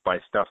influenced by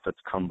stuff that's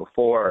come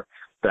before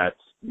that's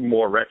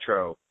more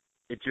retro.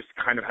 It just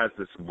kind of has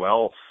this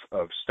wealth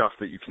of stuff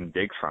that you can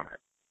dig from it.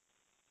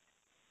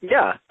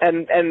 Yeah,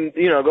 and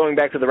going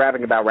back to the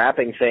rapping about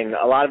rapping thing,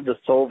 a lot of the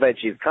Soul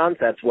Veggies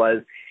concept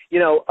was,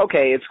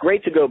 okay, it's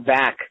great to go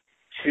back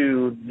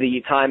to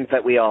the times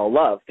that we all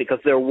love, because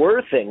there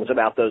were things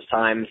about those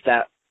times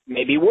that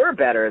maybe were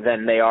better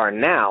than they are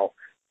now,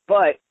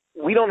 but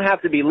we don't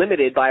have to be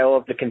limited by all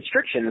of the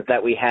constrictions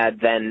that we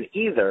had then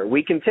either.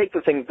 We can take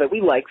the things that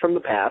we like from the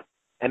past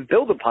and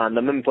build upon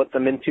them and put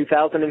them in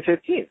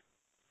 2015.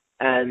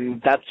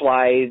 And that's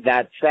why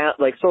that sound,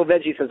 like Soul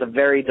Veggies has a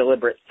very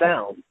deliberate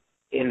sound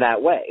in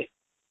that way.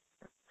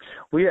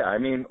 Well, yeah, I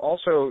mean,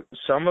 also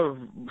some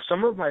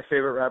of my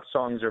favorite rap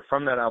songs are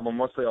from that album,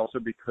 mostly also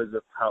because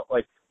of how,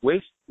 like,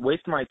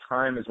 Waste My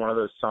Time is one of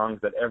those songs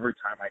that every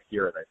time I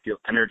hear it, I feel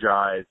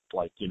energized,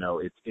 like, you know,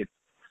 it's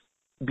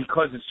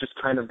because it's just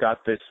kind of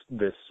got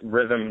this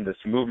rhythm, this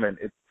movement.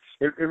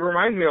 It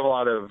reminds me of a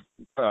lot of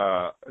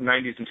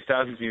 90s and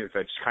 2000s music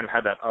that just kind of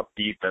had that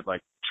upbeat, that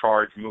like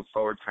charge, move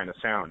forward kind of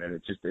sound, and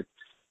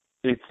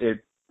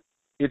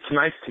it's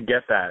nice to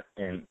get that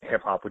in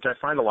hip hop, which I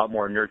find a lot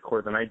more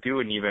nerdcore than I do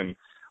in even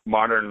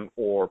modern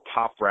or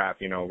pop rap,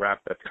 you know,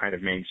 rap that's kind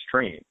of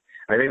mainstream.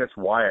 And I think that's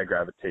why I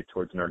gravitate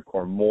towards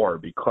nerdcore more,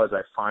 because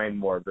I find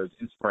more of those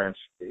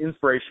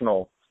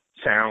inspirational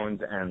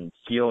sounds and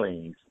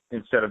feelings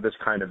instead of this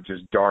kind of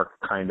just dark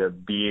kind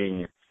of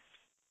being,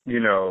 you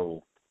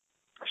know,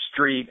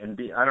 street and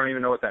I don't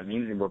even know what that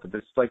means anymore, but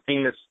this like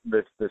being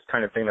this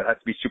kind of thing that has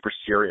to be super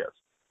serious.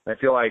 And I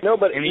feel like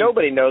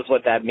nobody knows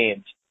what that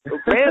means.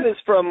 Rand is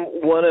from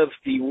one of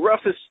the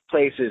roughest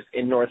places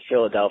in North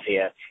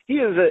Philadelphia. He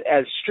is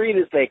as street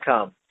as they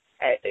come.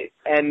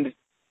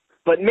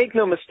 But make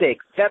no mistake,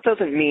 that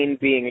doesn't mean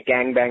being a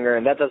gangbanger,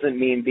 and that doesn't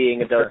mean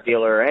being a dope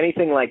dealer or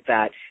anything like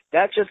that.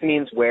 That just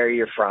means where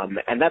you're from,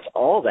 and that's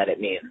all that it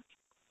means.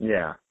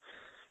 Yeah.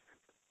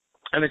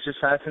 And it's just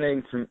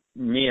fascinating to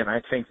me, and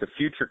I think the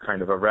future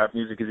kind of rap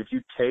music is if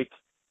you take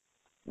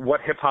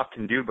what hip-hop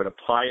can do but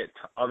apply it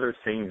to other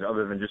things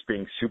other than just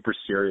being super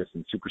serious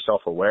and super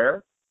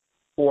self-aware,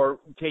 or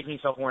taking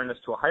self-awareness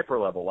to a hyper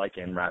level, like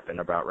in rapping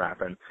about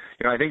rapping.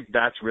 You know, I think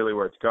that's really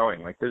where it's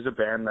going. Like, there's a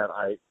band that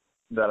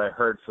I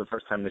heard for the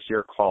first time this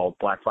year called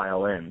Black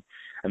Violin,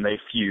 and they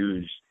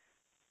fuse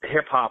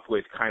hip-hop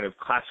with kind of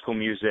classical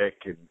music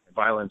and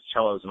violins,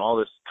 cellos, and all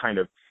this kind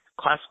of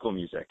classical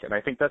music. And I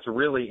think that's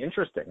really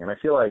interesting. And I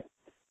feel like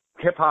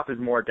hip-hop is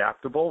more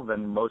adaptable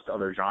than most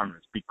other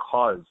genres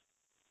because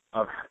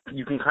of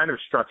you can kind of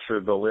structure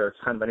the lyrics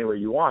kind of any way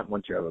you want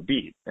once you have a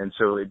beat. And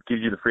so it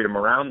gives you the freedom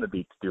around the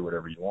beat to do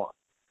whatever you want.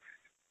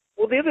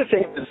 Well, the other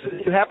thing is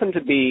if you happen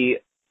to be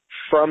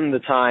from the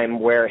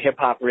time where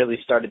hip-hop really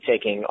started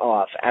taking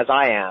off, as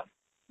I am,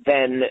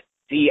 then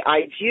the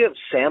idea of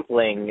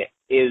sampling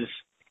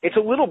it's a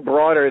little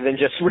broader than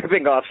just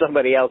ripping off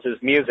somebody else's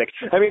music.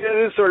 I mean,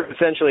 it is sort of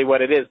essentially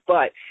what it is,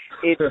 but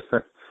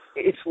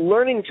it's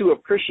learning to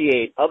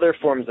appreciate other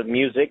forms of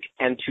music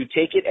and to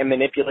take it and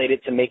manipulate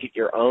it to make it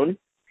your own.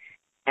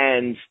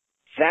 And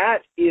that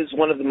is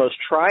one of the most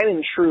tried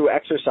and true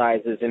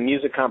exercises in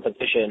music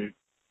composition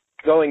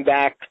going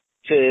back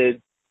to,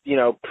 you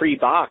know,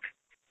 pre-Bach.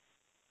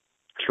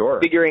 Sure.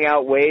 Figuring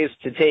out ways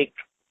to take,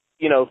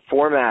 you know,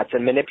 formats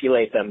and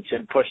manipulate them to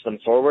push them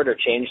forward or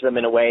change them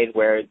in a way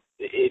where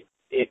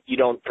you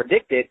don't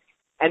predict it,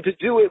 and to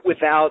do it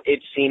without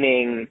it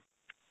seeming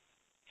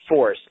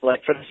forced,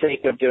 like for the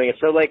sake of doing it.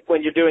 So like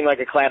when you're doing like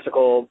a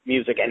classical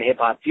music and hip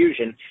hop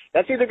fusion,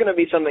 that's either going to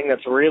be something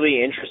that's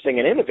really interesting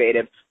and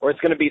innovative, or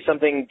it's going to be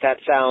something that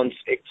sounds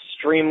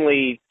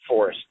extremely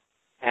forced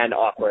and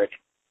awkward.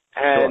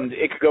 And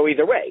It could go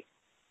either way.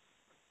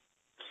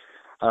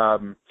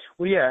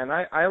 Well, yeah, and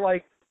I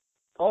like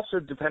also,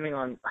 depending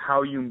on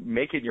how you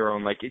make it your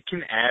own, like it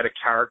can add a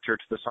character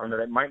to the song that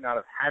it might not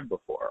have had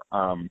before.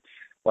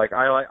 Like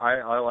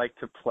I like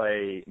to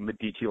play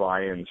Medici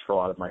Lions for a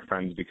lot of my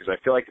friends because I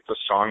feel like it's a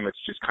song that's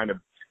just kind of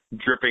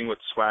dripping with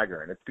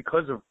swagger, and it's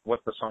because of what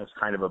the song's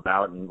kind of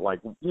about. And like,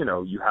 you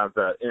know, you have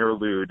the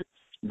interlude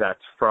that's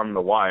from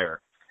The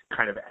Wire,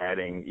 kind of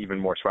adding even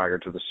more swagger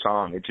to the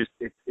song.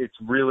 It's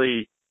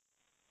really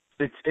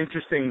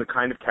interesting the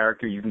kind of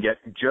character you can get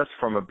just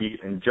from a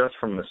beat and just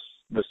from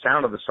the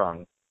sound of the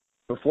song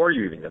before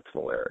you even get to the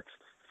lyrics.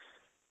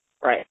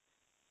 Right.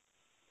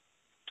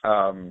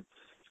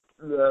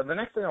 The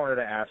next thing I wanted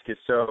to ask is,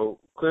 so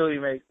clearly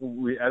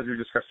as we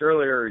discussed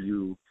earlier,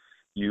 you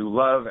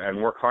love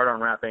and work hard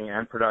on rapping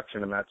and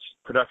production, and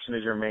production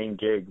is your main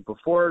gig.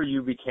 Before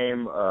you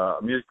became a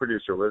music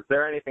producer, was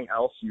there anything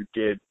else you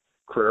did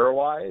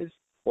career-wise,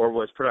 or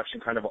was production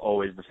kind of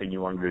always the thing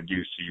you wanted to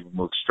do, so you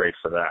moved straight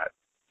for that?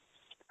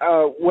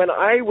 When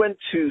I went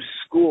to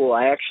school,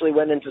 I actually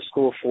went into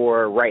school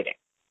for writing.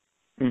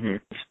 Mm-hmm.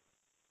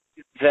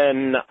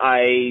 Then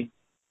I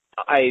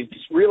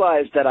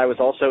realized that I was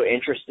also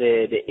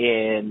interested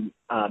in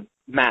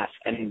math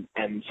and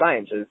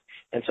sciences,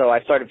 and so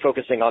I started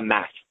focusing on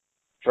math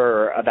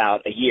for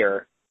about a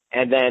year.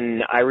 And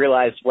then I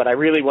realized what I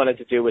really wanted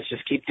to do was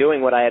just keep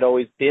doing what I had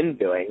always been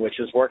doing, which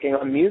was working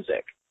on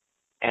music.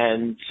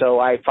 And so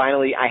I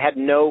had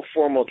no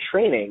formal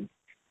training,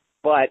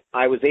 but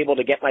I was able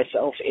to get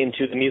myself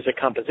into the music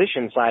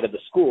composition side of the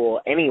school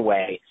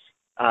anyway,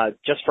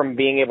 just from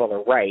being able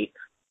to write.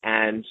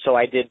 And so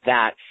I did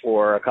that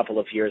for a couple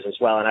of years as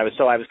well. And I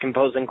was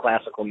composing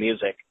classical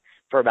music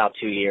for about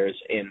 2 years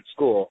in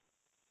school.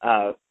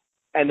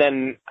 And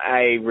then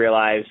I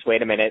realized,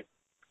 wait a minute,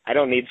 I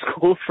don't need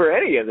school for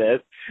any of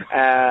this.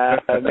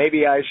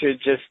 Maybe I should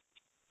just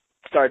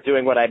start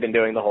doing what I've been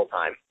doing the whole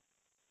time.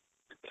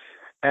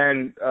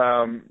 And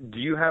do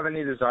you have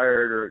any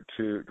desire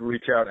to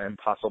reach out and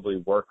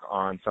possibly work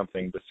on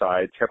something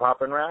besides hip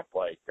hop and rap?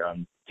 Like,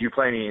 do you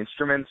play any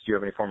instruments? Do you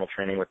have any formal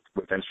training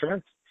with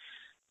instruments?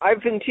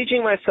 I've been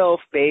teaching myself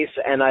bass,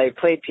 and I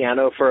played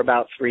piano for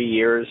about 3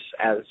 years,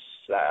 as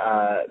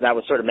that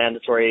was sort of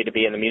mandatory to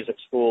be in the music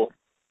school.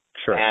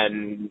 Sure.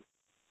 And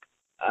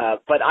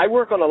but I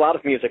work on a lot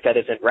of music that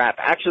isn't rap.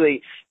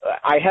 Actually,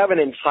 I have an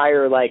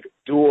entire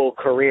dual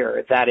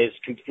career that is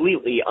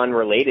completely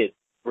unrelated,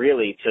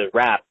 really, to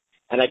rap.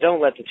 And I don't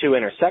let the two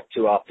intersect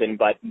too often,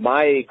 but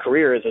my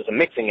career is as a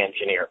mixing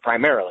engineer,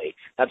 primarily.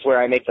 That's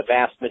where I make the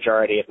vast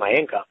majority of my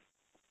income.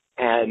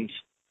 And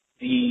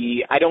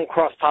I don't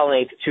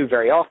cross-pollinate the two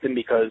very often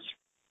because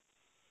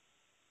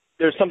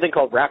there's something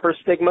called rapper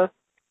stigma,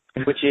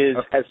 which is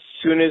as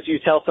soon as you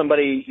tell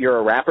somebody you're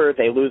a rapper,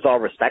 they lose all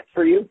respect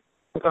for you.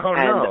 Oh,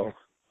 no.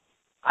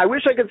 I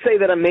wish I could say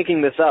that I'm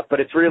making this up, but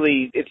it's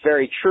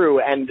very true.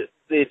 And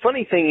the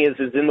funny thing is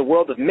in the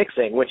world of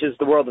mixing, which is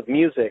the world of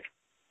music,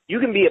 you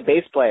can be a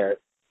bass player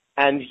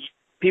and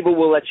people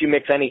will let you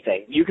mix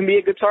anything. You can be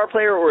a guitar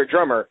player or a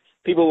drummer.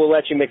 People will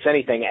let you mix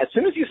anything. As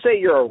soon as you say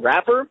you're a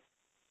rapper,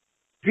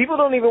 people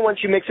don't even want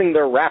you mixing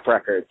their rap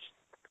records.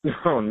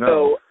 Oh, no.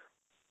 So,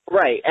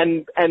 right.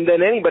 And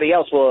then anybody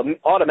else will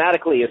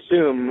automatically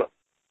assume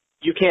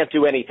you can't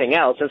do anything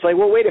else. It's like,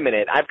 well, wait a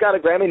minute. I've got a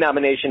Grammy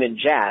nomination in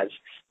jazz,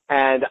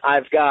 and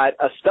I've got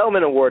a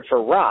Spelman Award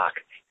for rock.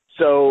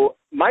 So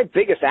my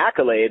biggest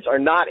accolades are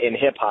not in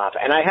hip-hop,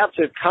 and I have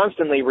to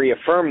constantly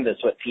reaffirm this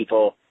with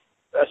people,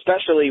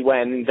 especially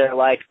when they're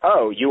like,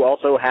 oh, you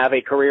also have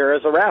a career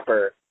as a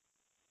rapper.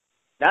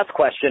 That's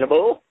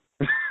questionable.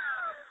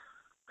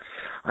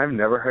 I've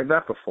never heard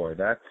that before.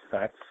 That's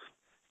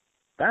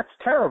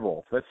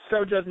terrible. That's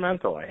so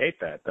judgmental. I hate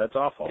that. That's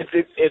awful.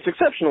 It's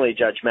exceptionally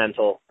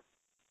judgmental.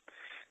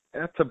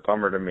 That's a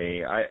bummer to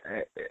me. I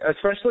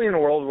especially in a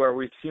world where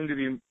we seem to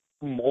be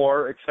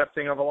more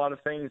accepting of a lot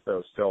of things,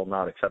 though still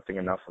not accepting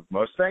enough of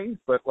most things.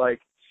 But I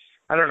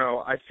don't know.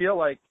 I feel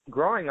like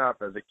growing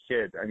up as a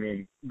kid, I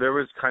mean, there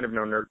was kind of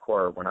no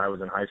nerdcore when I was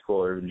in high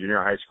school or in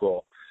junior high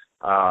school.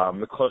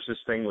 The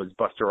closest thing was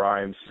Busta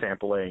Rhymes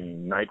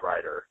sampling Knight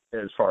Rider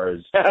as far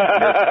as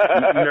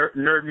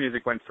nerd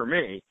music went for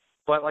me.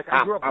 But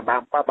I grew up,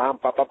 right?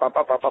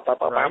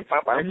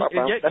 And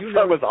yet you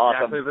know was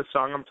awesome. Exactly the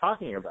song I'm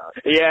talking about.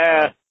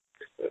 Yeah.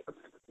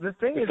 The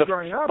thing is,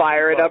 growing up,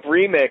 Fire It Up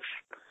remix.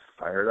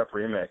 Fire It Up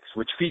remix,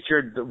 which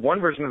featured one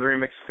version of the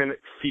remix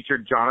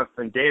featured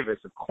Jonathan Davis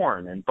of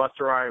Korn, and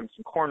Busta Rhymes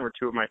and Korn were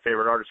two of my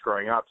favorite artists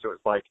growing up. So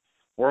it's like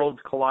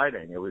worlds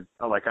colliding. It was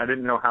I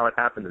didn't know how it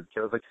happened as a kid.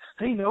 I was like,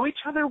 they know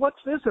each other.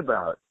 What's this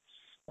about?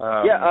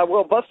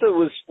 Well,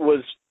 Busta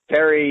was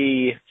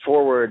very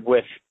forward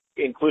with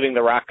including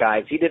the rock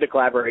guys. He did a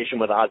collaboration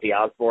with Ozzy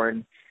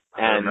Osbourne,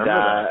 and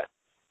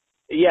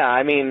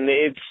I mean,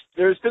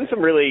 there's been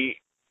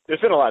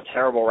a lot of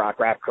terrible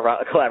rock-rap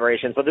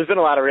collaborations, but there's been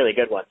a lot of really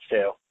good ones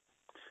too.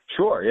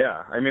 Sure,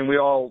 yeah. I mean, we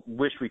all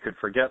wish we could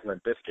forget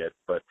Limp Bizkit,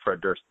 but Fred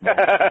Durst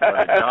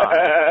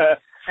died.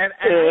 And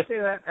I say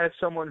that as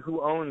someone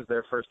who owns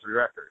their first 3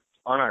 records,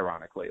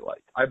 unironically.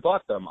 I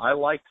bought them. I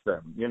liked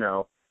them, you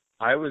know.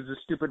 I was a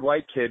stupid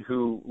white kid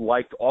who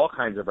liked all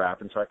kinds of rap,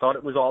 and so I thought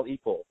it was all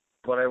equal.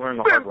 But I learned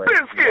the hard way.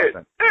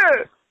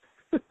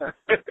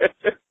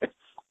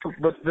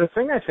 But the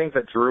thing I think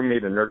that drew me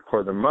to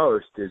nerdcore the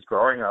most is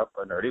growing up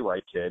a nerdy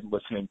white kid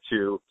listening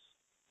to,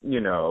 you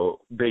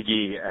know,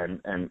 Biggie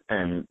and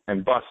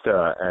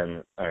Busta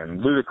and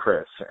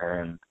Ludacris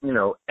and, you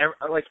know,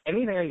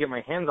 anything I can get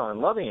my hands on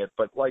and loving it.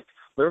 But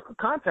lyrical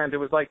content, it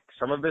was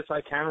some of this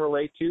I can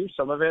relate to,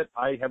 some of it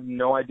I have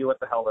no idea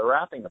what the hell they're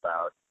rapping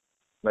about.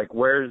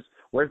 Where's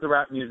the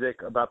rap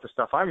music about the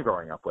stuff I'm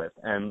growing up with?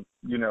 And,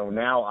 you know,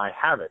 now I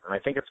have it. And I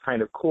think it's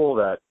kind of cool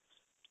that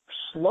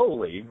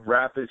slowly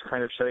rap is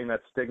kind of shedding that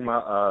stigma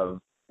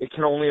of it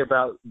can only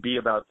be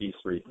about these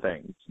 3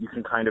 things. You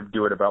can kind of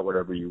do it about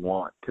whatever you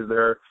want. Because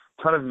there are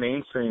a ton of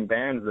mainstream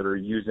bands that are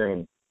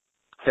using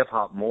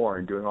hip-hop more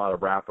and doing a lot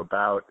of rap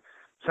about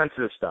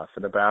sensitive stuff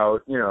and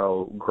about, you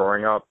know,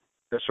 growing up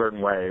a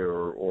certain way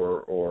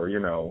or you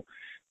know,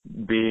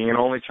 being an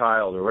only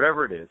child or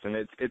whatever it is. And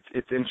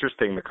it's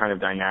interesting the kind of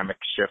dynamic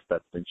shift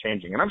that's been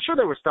changing. And I'm sure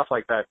there was stuff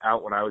like that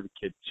out when I was a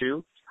kid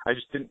too. I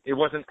just it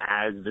wasn't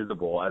as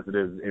visible as it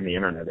is in the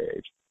internet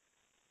age.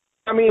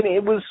 I mean,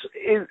 it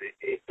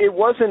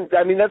wasn't,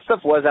 I mean, that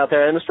stuff was out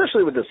there, and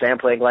especially with the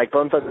sampling,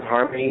 Bone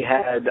Thugs-n-Harmony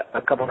had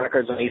a couple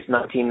records on East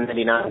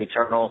 1999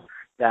 Eternal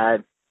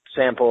that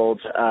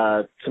sampled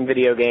some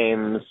video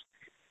games,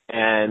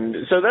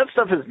 and so that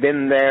stuff has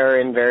been there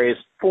in various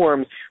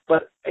forms,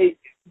 but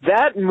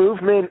that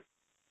movement,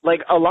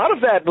 a lot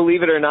of that,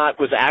 believe it or not,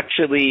 was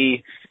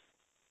actually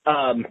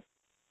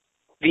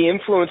the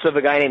influence of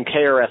a guy named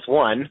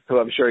KRS-One, who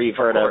I'm sure you've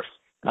heard of,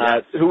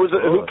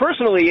 who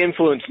personally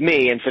influenced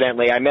me.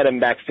 Incidentally, I met him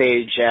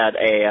backstage at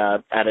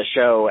a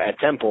show at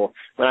Temple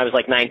when I was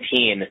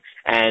 19,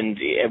 and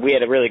we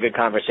had a really good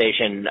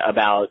conversation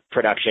about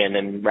production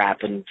and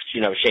rap and,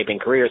 you know, shaping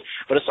careers.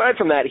 But aside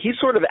from that, he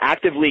sort of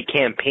actively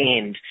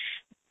campaigned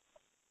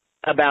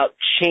about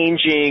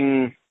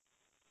changing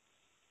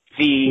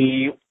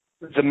the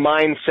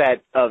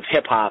mindset of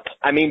hip hop.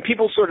 I mean,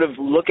 people sort of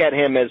look at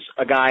him as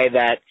a guy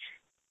that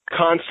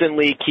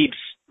constantly keeps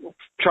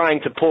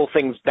trying to pull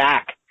things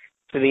back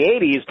to the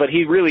 80s, but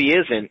he really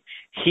isn't.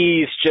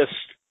 He's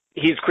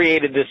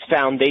created this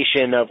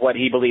foundation of what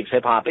he believes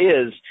hip hop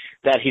is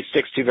that he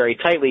sticks to very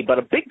tightly, but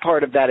a big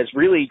part of that is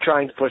really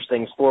trying to push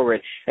things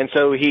forward. And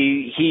so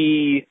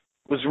he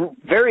was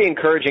very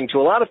encouraging to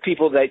a lot of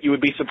people that you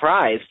would be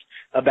surprised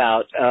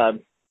about.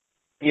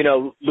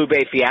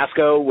 Lupe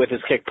Fiasco with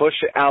his Kick Push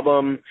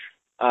album.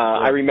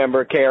 I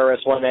remember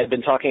KRS-One had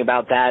been talking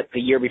about that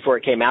the year before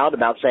it came out,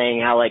 about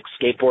saying how like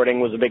skateboarding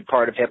was a big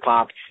part of hip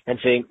hop, and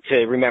to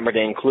remember to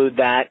include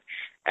that,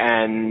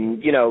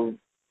 and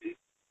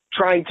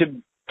trying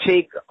to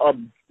take a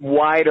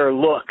wider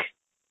look.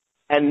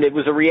 And it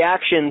was a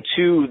reaction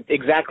to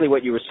exactly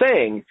what you were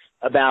saying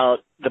about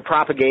the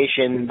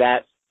propagation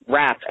that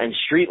rap and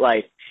street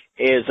life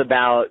is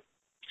about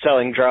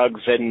selling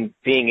drugs and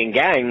being in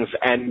gangs.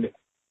 And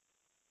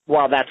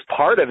while that's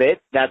part of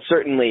it, that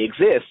certainly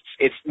exists,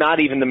 it's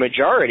not even the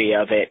majority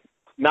of it,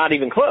 not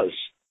even close.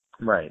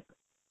 Right.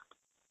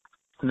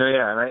 No,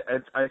 yeah,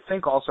 and I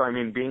think also, I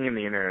mean, being in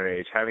the internet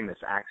age, having this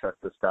access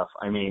to stuff,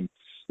 I mean,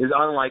 is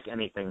unlike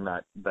anything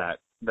that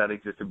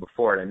existed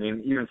before it. I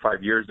mean, even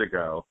 5 years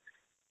ago,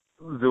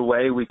 the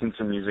way we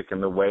consume music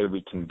and the way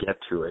we can get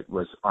to it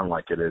was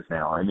unlike it is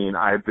now. I mean,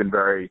 I've been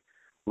very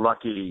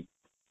lucky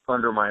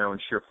under my own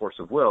sheer force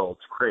of will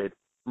to create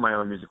my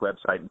own music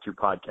website and 2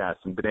 podcasts,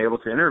 and been able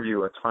to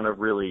interview a ton of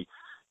really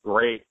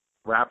great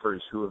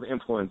rappers who have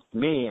influenced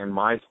me and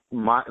my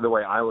the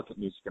way I look at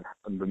music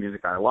and the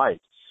music I like.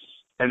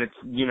 And it's,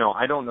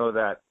 I don't know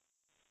that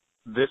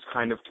this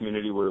kind of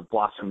community would have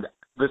blossomed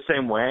the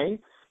same way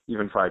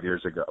even 5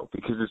 years ago,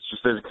 because it's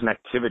just, there's a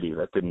connectivity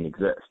that didn't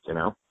exist,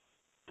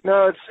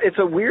 No, it's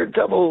a weird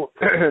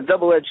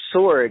double-edged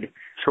sword.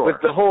 Sure.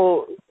 With the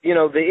whole,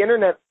 the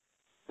internet,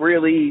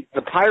 really,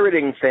 the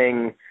pirating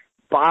thing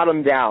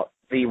bottomed out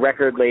the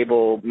record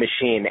label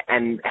machine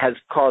and has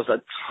caused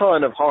a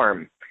ton of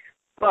harm.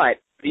 But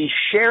the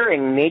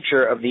sharing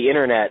nature of the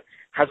internet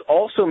has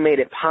also made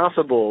it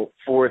possible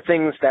for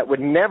things that would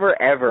never,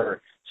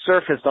 ever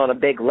surface on a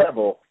big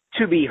level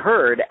to be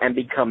heard and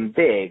become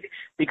big.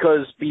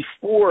 Because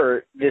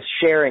before this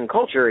sharing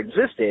culture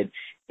existed,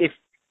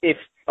 if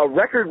a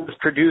record was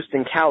produced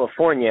in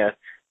California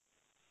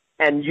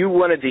and you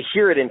wanted to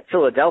hear it in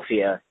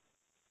Philadelphia,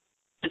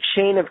 the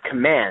chain of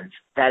command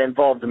that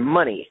involved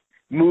money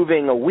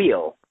moving a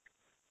wheel.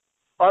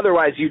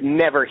 Otherwise, you'd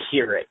never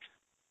hear it.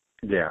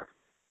 Yeah.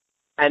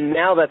 And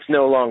now that's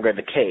no longer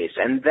the case,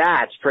 and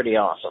that's pretty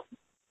awesome.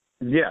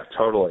 Yeah,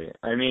 totally.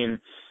 I mean,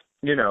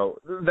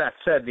 that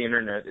said, the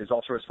internet is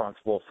also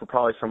responsible for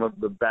probably some of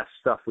the best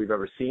stuff we've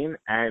ever seen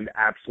and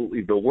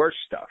absolutely the worst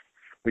stuff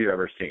we've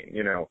ever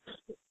seen.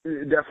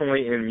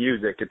 Definitely in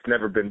music, it's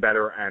never been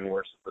better and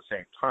worse at the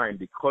same time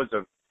because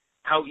of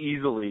how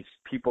easily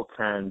people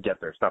can get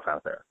their stuff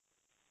out there.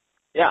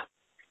 Yeah.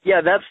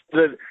 Yeah, that's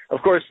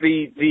of course,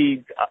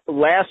 the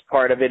last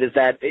part of it is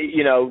that,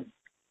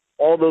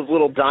 all those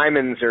little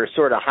diamonds are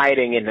sort of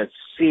hiding in a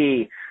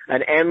sea,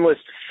 an endless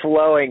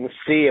flowing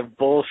sea of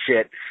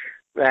bullshit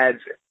that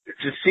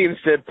just seems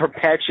to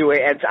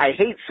perpetuate. And I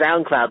hate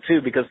SoundCloud too,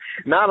 because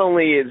not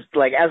only is,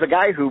 like, as a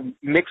guy who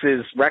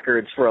mixes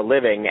records for a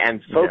living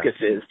and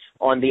focuses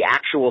on the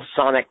actual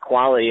sonic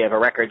quality of a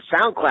record,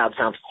 SoundCloud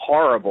sounds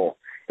horrible.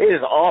 It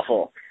is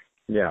awful.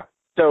 Yeah.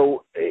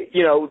 So,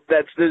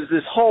 there's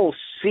this whole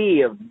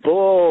sea of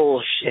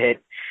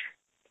bullshit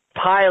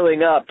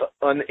piling up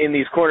in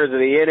these corners of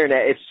the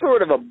internet. It's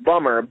sort of a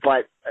bummer,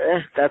 but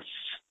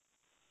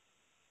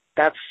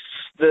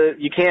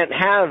you can't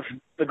have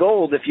the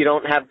gold if you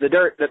don't have the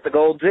dirt that the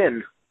gold's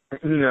in.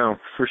 No,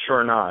 for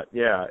sure not.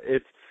 Yeah,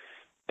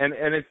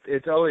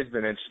 it's always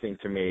been interesting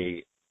to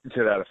me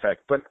to that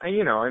effect. But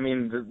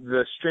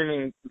the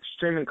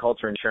streaming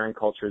culture and sharing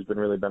culture has been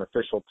really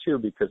beneficial too,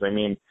 because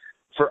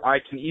I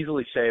can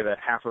easily say that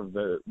half of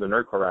the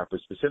nerdcore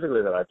rappers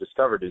specifically that I've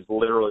discovered is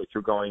literally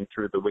through going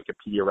through the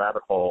Wikipedia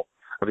rabbit hole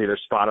of either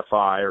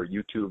Spotify or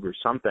YouTube or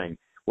something,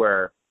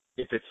 where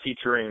if it's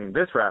featuring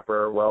this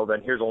rapper, well,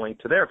 then here's a link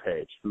to their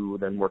page, who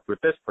then worked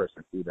with this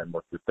person, who then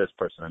worked with this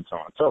person, and so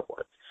on and so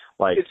forth.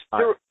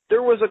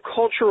 There was a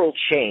cultural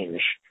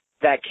change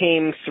that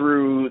came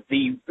through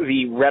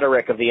the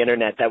rhetoric of the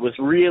internet that was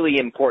really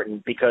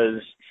important,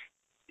 because,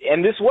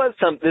 and this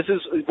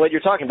is what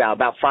you're talking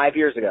about 5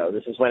 years ago.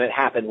 This is when it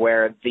happened,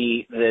 where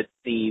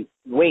the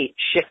weight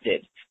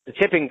shifted, the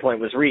tipping point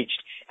was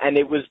reached, and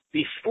it was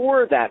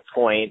before that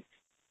point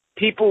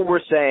people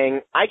were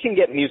saying, I can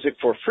get music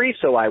for free,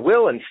 so I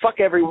will, and fuck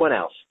everyone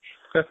else,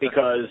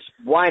 because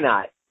why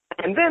not?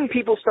 And then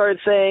people started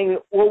saying,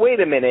 well, wait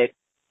a minute,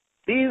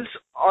 these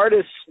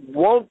artists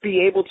won't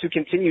be able to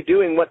continue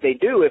doing what they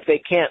do if they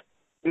can't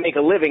make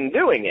a living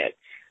doing it.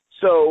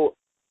 So,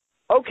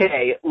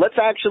 okay, let's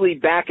actually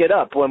back it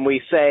up when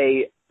we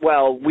say,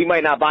 well, we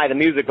might not buy the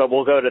music, but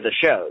we'll go to the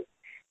shows.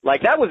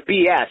 Like, that was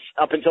BS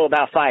up until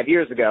about 5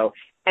 years ago.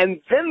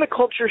 And then the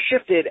culture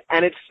shifted,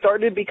 and it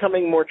started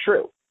becoming more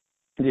true.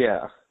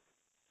 Yeah.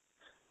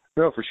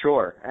 No, for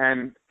sure.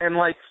 And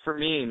like, for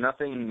me,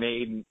 nothing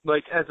made,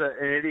 like, as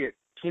an idiot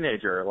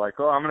teenager, like,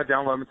 oh, I'm going to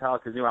download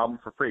Metallica's new album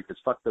for free, because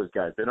fuck those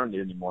guys. They don't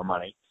need any more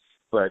money.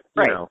 But,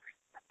 you know,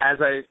 as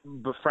I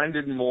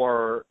befriended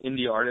more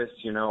indie artists,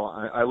 you know,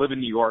 I live in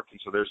New York, and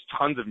so there's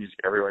tons of music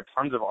everywhere,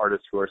 tons of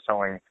artists who are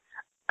selling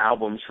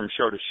albums from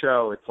show to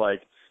show. It's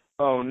like,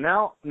 oh,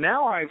 now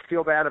I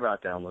feel bad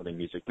about downloading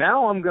music.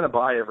 Now I'm going to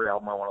buy every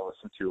album I want to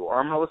listen to, or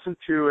I'm going to listen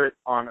to it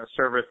on a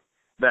service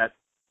that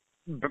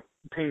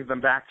pays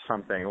them back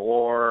something,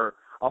 or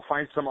I'll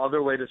find some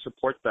other way to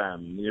support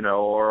them, you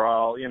know, or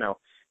I'll, you know,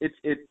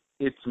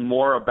 it's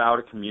more about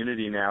a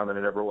community now than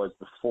it ever was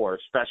before,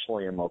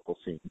 especially in local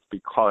scenes,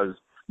 because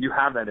you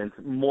have that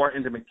more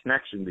intimate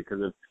connection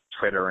because of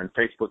Twitter and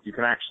Facebook. You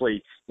can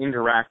actually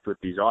interact with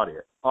these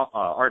artists,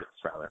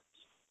 rather.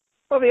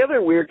 Well, the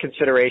other weird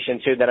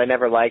consideration, too, that I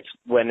never liked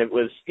when it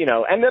was, you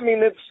know, and I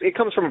mean, it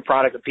comes from a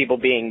product of people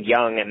being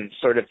young and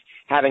sort of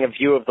having a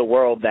view of the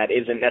world that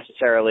isn't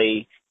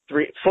necessarily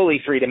fully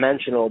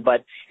three-dimensional,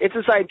 but it's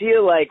this idea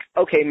like,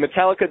 okay,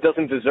 Metallica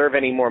doesn't deserve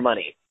any more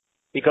money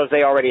because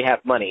they already have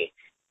money.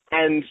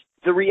 And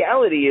the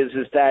reality is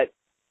that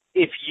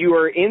if you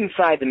are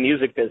inside the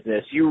music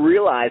business, you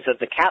realize that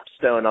the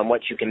capstone on what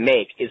you can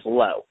make is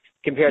low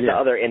compared to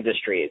other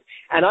industries.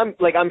 And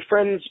I'm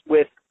friends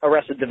with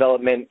Arrested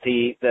Development,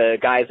 the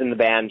guys in the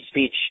band,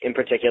 Speech in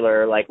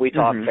particular. Like, we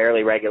talk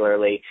fairly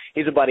regularly.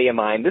 He's a buddy of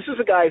mine. This is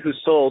a guy who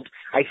sold,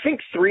 I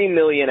think, 3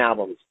 million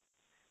albums.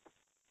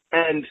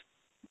 And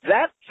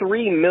that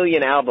 3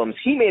 million albums,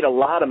 he made a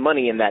lot of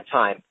money in that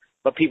time,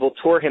 but people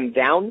tore him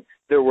down.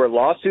 There were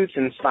lawsuits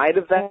inside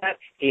of that.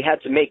 He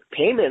had to make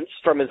payments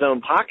from his own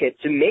pocket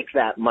to make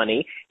that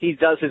money. He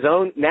does his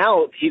own,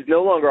 now he's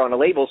no longer on a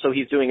label, so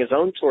he's doing his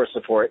own tour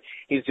support.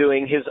 He's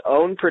doing his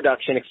own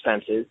production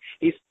expenses.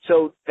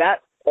 So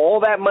all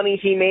that money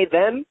he made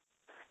then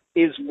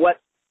is what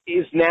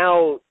is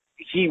now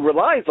he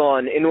relies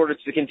on in order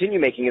to continue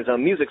making his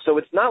own music. So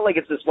it's not like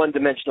it's this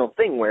one-dimensional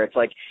thing where it's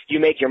like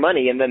you make your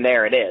money and then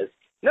there it is.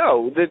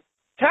 No, the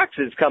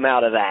taxes come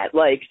out of that.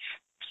 Like,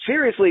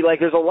 seriously, like,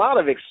 there's a lot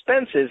of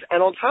expenses,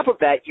 and on top of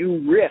that,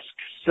 you risk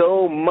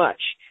so much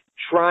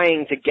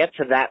trying to get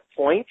to that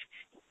point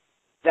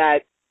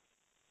that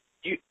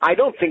I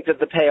don't think that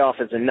the payoff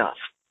is enough,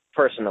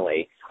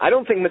 personally. I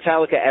don't think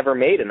Metallica ever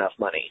made enough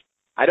money.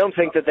 I don't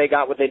think that they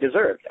got what they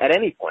deserved at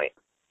any point.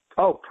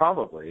 Oh,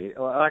 probably.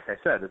 Like I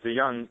said, as a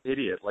young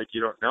idiot, like,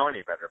 you don't know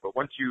any better. But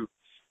once you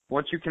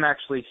can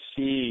actually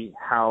see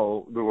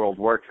how the world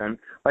works, and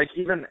like,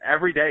 even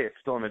every day, it's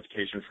still an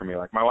education for me.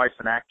 Like, my wife's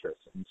an actress,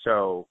 and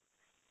so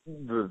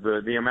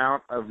the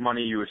amount of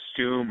money you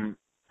assume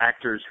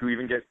actors who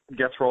even get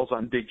guest roles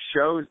on big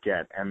shows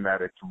get, and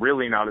that it's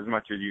really not as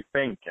much as you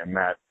think, and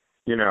that,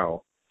 you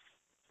know.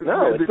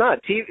 No, it's not.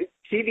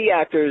 TV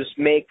actors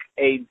make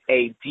a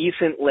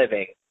decent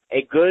living,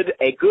 a good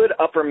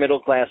upper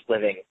middle class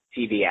living.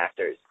 TV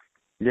actors.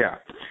 Yeah.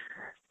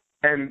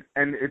 And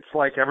it's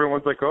like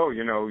everyone's like, oh,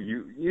 you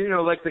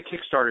know, like the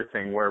Kickstarter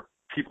thing where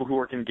people who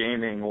work in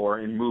gaming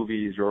or in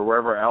movies or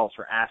wherever else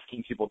are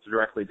asking people to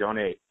directly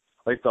donate.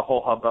 Like the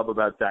whole hubbub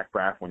about Zach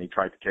Braff when he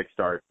tried to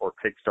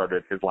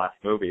kickstarted his last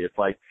movie. It's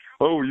like,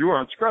 oh, you were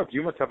on Scrubs,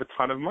 you must have a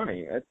ton of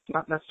money. It's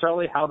not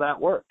necessarily how that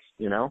works,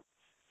 you know.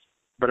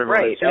 But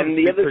right, and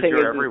the other thing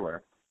is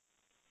everywhere.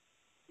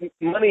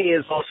 Money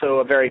is also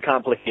a very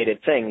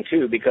complicated thing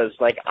too, because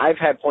like I've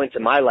had points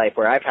in my life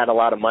where I've had a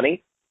lot of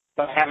money,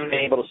 but I haven't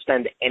been able to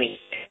spend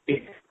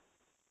anything.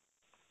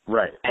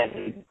 Right.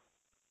 And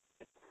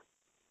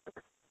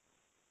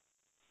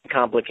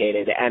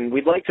complicated. And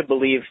we'd like to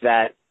believe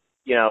that,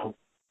 you know,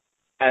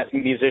 as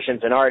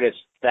musicians and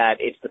artists, that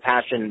it's the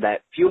passion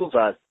that fuels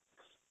us.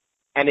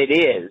 And it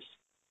is.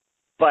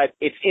 But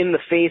it's in the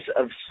face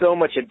of so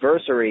much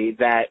adversity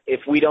that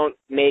if we don't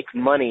make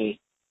money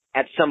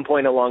at some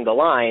point along the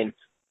line,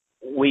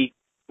 we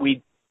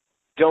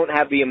don't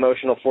have the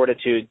emotional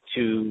fortitude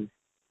to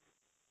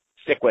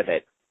stick with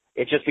it.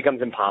 It just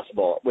becomes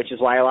impossible, which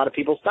is why a lot of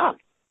people stop.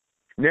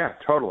 Yeah,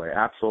 totally,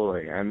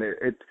 absolutely. And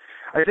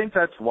I think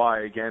that's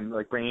why, again,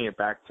 like bringing it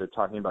back to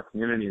talking about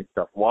community and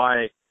stuff,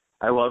 why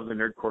I love the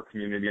nerdcore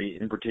community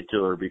in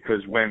particular,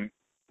 because when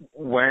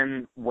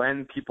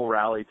people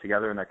rally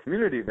together in that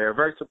community, they're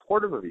very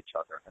supportive of each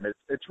other, and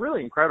it's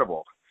really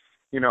incredible.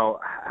 You know,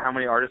 how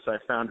many artists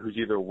I've found who's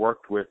either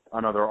worked with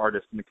another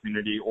artist in the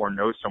community or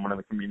knows someone in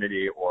the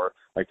community, or,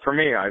 like, for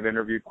me, I've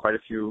interviewed quite a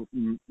few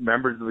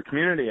members of the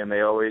community, and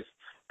they always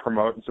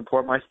promote and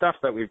support my stuff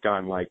that we've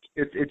done. Like,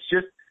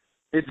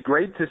 it's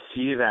great to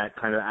see that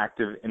kind of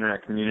active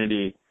internet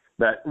community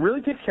that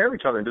really takes care of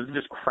each other and doesn't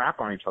just crap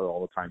on each other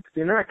all the time. Because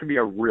the internet can be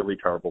a really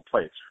terrible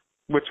place,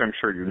 which I'm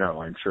sure you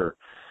know. I'm sure,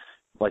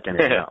 like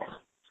anything else.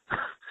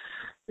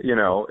 You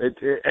know,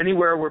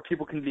 anywhere where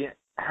people can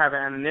have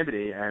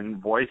anonymity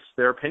and voice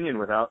their opinion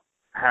without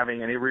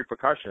having any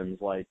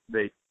repercussions, like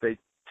they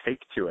take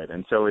to it.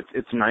 And so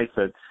it's nice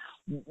that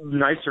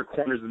nicer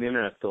corners of the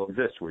internet still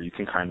exist where you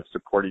can kind of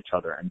support each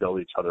other and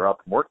build each other up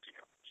and work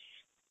together.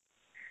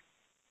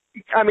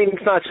 I mean,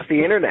 it's not just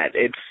the internet.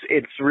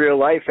 It's real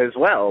life as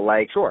well.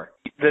 Like, Sure.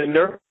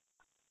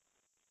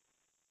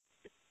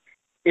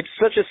 It's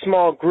such a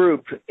small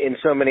group in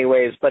so many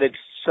ways, but it's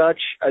such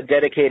a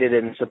dedicated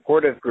and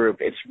supportive group.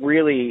 It's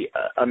really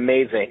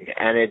amazing,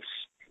 and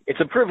it's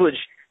a privilege,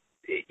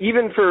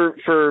 even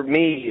for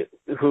me,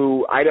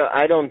 who I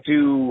don't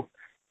do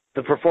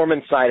the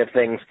performance side of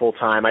things full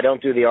time. I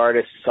don't do the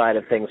artist side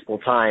of things full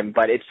time,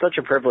 but it's such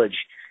a privilege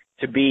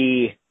to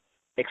be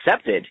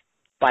accepted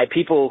by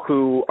people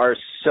who are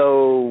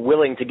so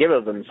willing to give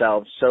of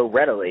themselves so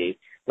readily.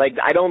 Like,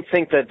 I don't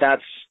think that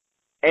that's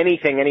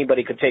anything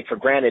anybody could take for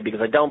granted,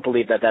 because I don't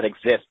believe that that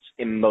exists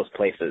in most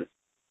places.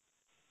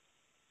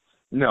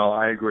 No,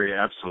 I agree,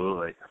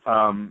 absolutely.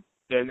 And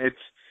it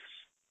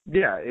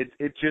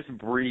just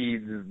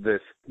breeds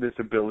this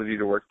ability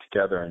to work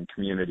together in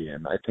community,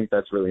 and I think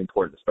that's really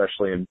important,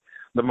 especially in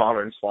the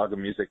modern slog of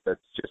music that's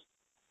just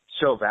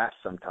so vast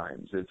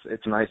sometimes.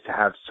 It's nice to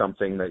have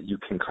something that you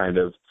can kind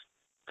of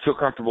feel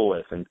comfortable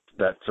with and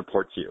that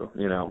supports you.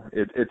 You know,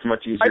 it's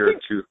much easier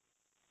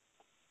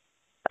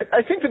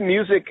I think the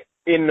music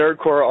in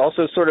nerdcore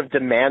also sort of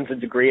demands a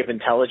degree of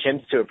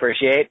intelligence to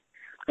appreciate,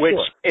 which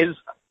is,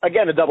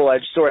 again, a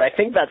double-edged sword. I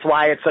think that's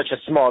why it's such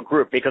a small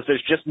group, because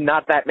there's just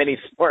not that many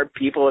smart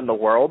people in the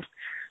world.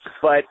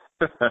 But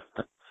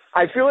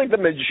I feel like the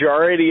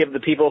majority of the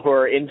people who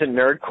are into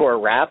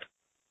nerdcore rap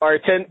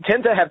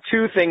tend to have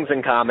two things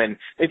in common.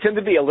 They tend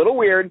to be a little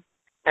weird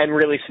and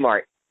really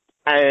smart.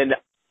 And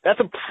that's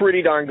a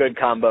pretty darn good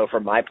combo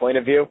from my point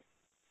of view.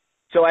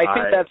 So I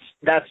think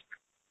that's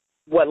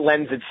what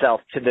lends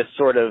itself to this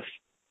sort of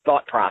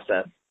thought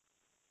process.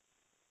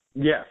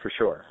 Yeah, for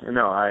sure.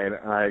 No,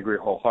 I agree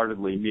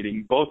wholeheartedly,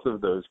 meeting both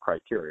of those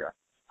criteria.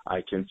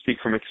 I can speak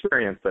from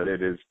experience that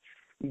it is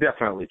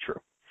definitely true.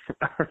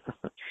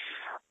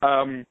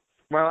 My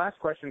last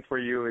question for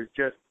you is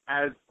just,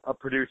 as a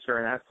producer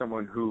and as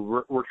someone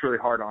who works really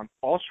hard on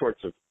all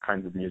sorts of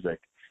kinds of music,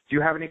 do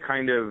you have any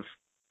kind of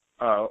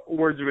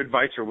words of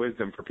advice or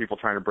wisdom for people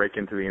trying to break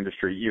into the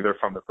industry, either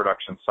from the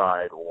production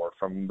side or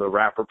from the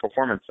rap or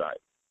performance side?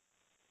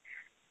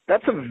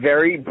 That's a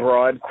very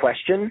broad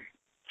question.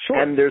 Sure.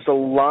 And there's a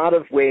lot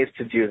of ways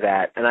to do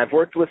that. And I've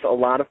worked with a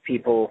lot of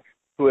people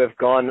who have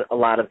gone a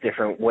lot of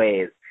different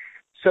ways.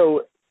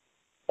 So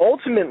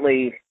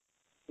ultimately,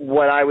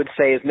 what I would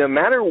say is, no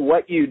matter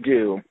what you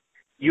do,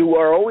 you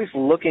are always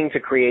looking to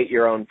create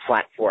your own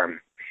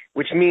platform,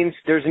 which means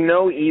there's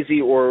no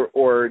easy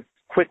or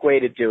quick way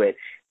to do it.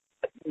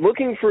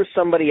 Looking for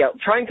somebody else,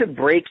 trying to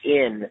break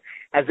in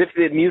as if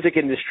the music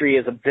industry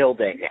is a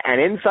building,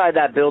 and inside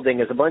that building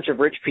is a bunch of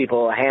rich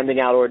people handing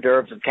out hors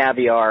d'oeuvres of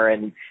caviar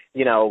and,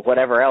 you know,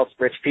 whatever else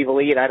rich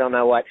people eat, I don't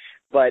know what.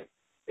 But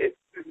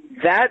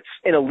that's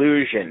an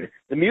illusion.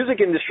 The music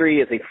industry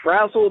is a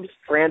frazzled,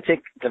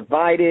 frantic,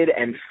 divided,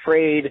 and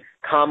frayed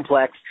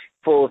complex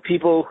full of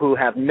people who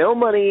have no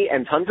money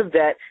and tons of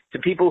debt to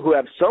people who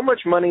have so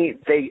much money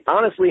they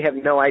honestly have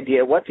no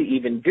idea what to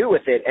even do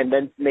with it, and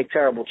then make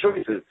terrible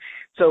choices.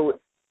 So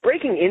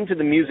breaking into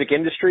the music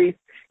industry,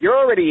 you're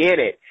already in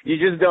it. You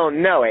just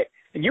don't know it.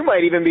 And you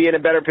might even be in a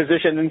better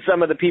position than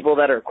some of the people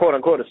that are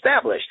quote-unquote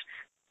established.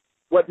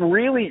 What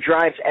really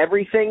drives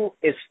everything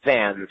is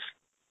fans.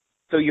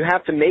 So you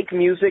have to make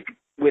music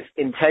with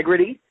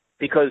integrity,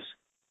 because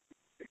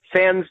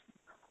fans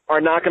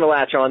are not going to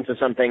latch on to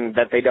something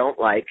that they don't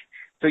like.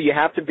 So you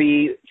have to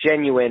be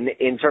genuine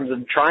in terms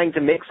of trying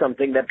to make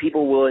something that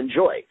people will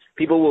enjoy.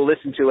 People will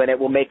listen to, and it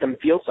will make them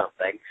feel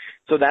something.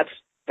 So that's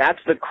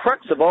the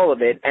crux of all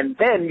of it. And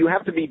then you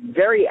have to be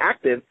very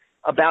active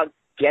about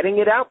getting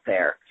it out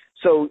there.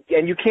 So,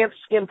 and you can't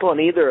skimp on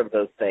either of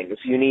those things.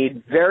 You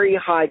need very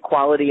high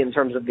quality in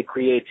terms of the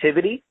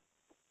creativity,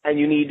 and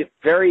you need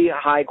very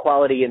high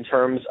quality in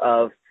terms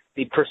of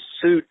the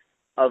pursuit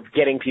of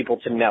getting people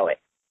to know it.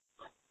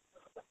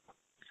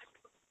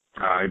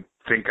 I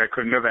think I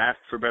couldn't have asked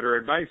for better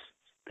advice.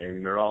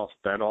 And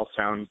that all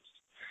sounds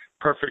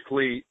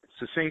perfectly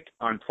succinct,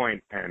 on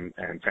point, and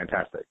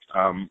fantastic.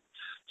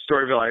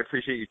 Storyville, I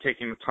appreciate you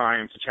taking the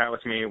time to chat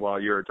with me while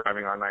you're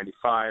driving on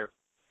 95.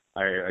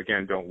 I,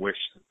 again, don't wish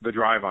the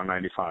drive on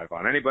 95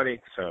 on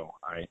anybody, so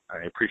I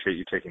appreciate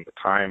you taking the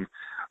time.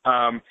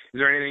 Is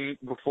there anything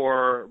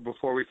before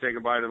we say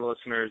goodbye to the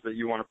listeners that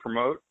you want to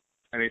promote?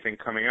 Anything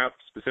coming up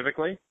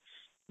specifically?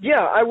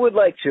 Yeah, I would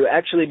like to,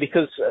 actually,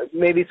 because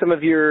maybe some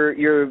of your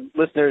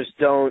listeners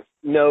don't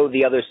know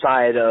the other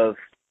side of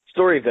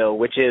Storyville,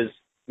 which is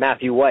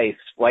Matthew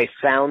Weiss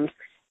Sound.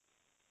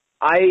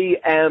 I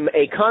am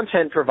a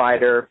content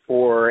provider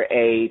for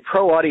a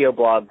pro audio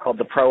blog called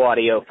the Pro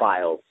Audio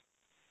Files,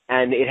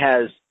 and it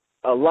has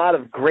a lot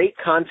of great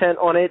content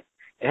on it.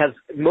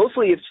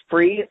 Mostly it's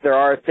free. There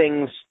are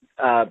things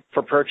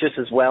for purchase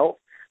as well,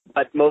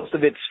 but most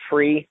of it's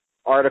free.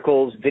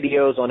 Articles,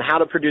 videos on how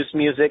to produce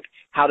music,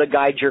 how to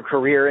guide your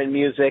career in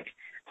music,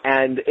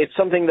 and it's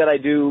something that I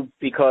do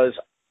because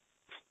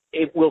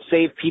it will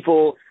save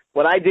people.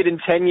 What I did in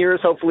 10 years,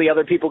 hopefully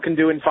other people can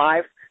do in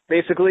 5,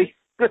 basically.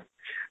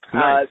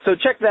 Nice. So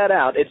check that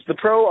out. It's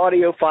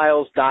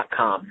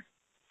theproaudiofiles.com.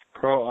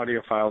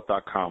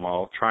 proaudiofiles.com.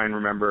 I'll try and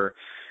remember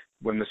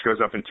when this goes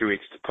up in 2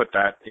 weeks to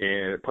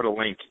put a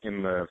link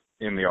in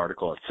the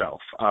article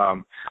itself.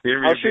 I'll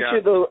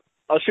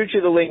shoot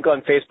you the link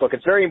on Facebook.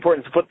 It's very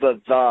important to put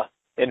the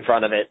in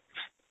front of it.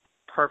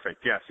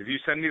 Perfect. Yes. If you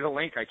send me the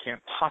link, I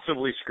can't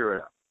possibly screw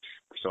it up.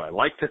 So I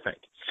like to think.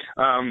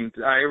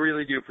 I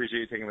really do appreciate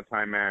you taking the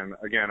time, man.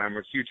 Again, I'm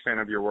a huge fan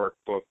of your work,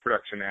 both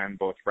production and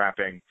both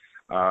rapping.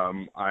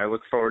 I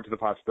look forward to the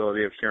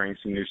possibility of hearing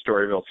some new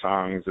Storyville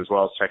songs as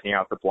well as checking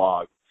out the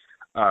blog.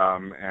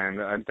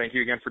 And thank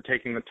you again for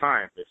taking the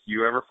time. If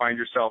you ever find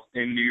yourself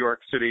in New York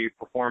City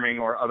performing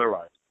or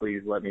otherwise,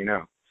 please let me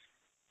know.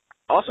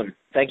 Awesome.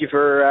 Thank you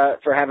for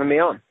having me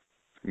on.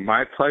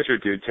 My pleasure,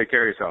 dude. Take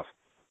care of yourself.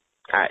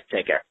 All right.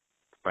 Take care.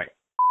 Bye.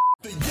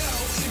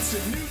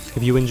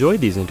 If you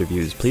enjoyed these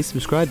interviews, please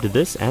subscribe to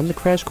this and the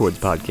Crash Chords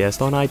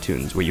podcast on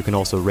iTunes, where you can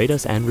also rate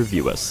us and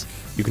review us.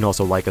 You can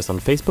also like us on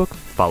Facebook,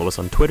 follow us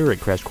on Twitter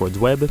at Crash Chords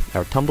Web,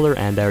 our Tumblr,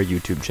 and our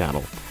YouTube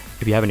channel.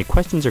 If you have any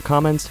questions or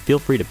comments, feel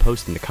free to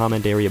post in the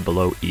comment area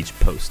below each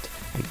post.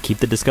 And keep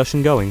the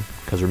discussion going,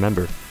 because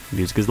remember,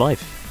 music is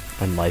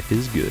life, and life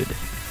is good.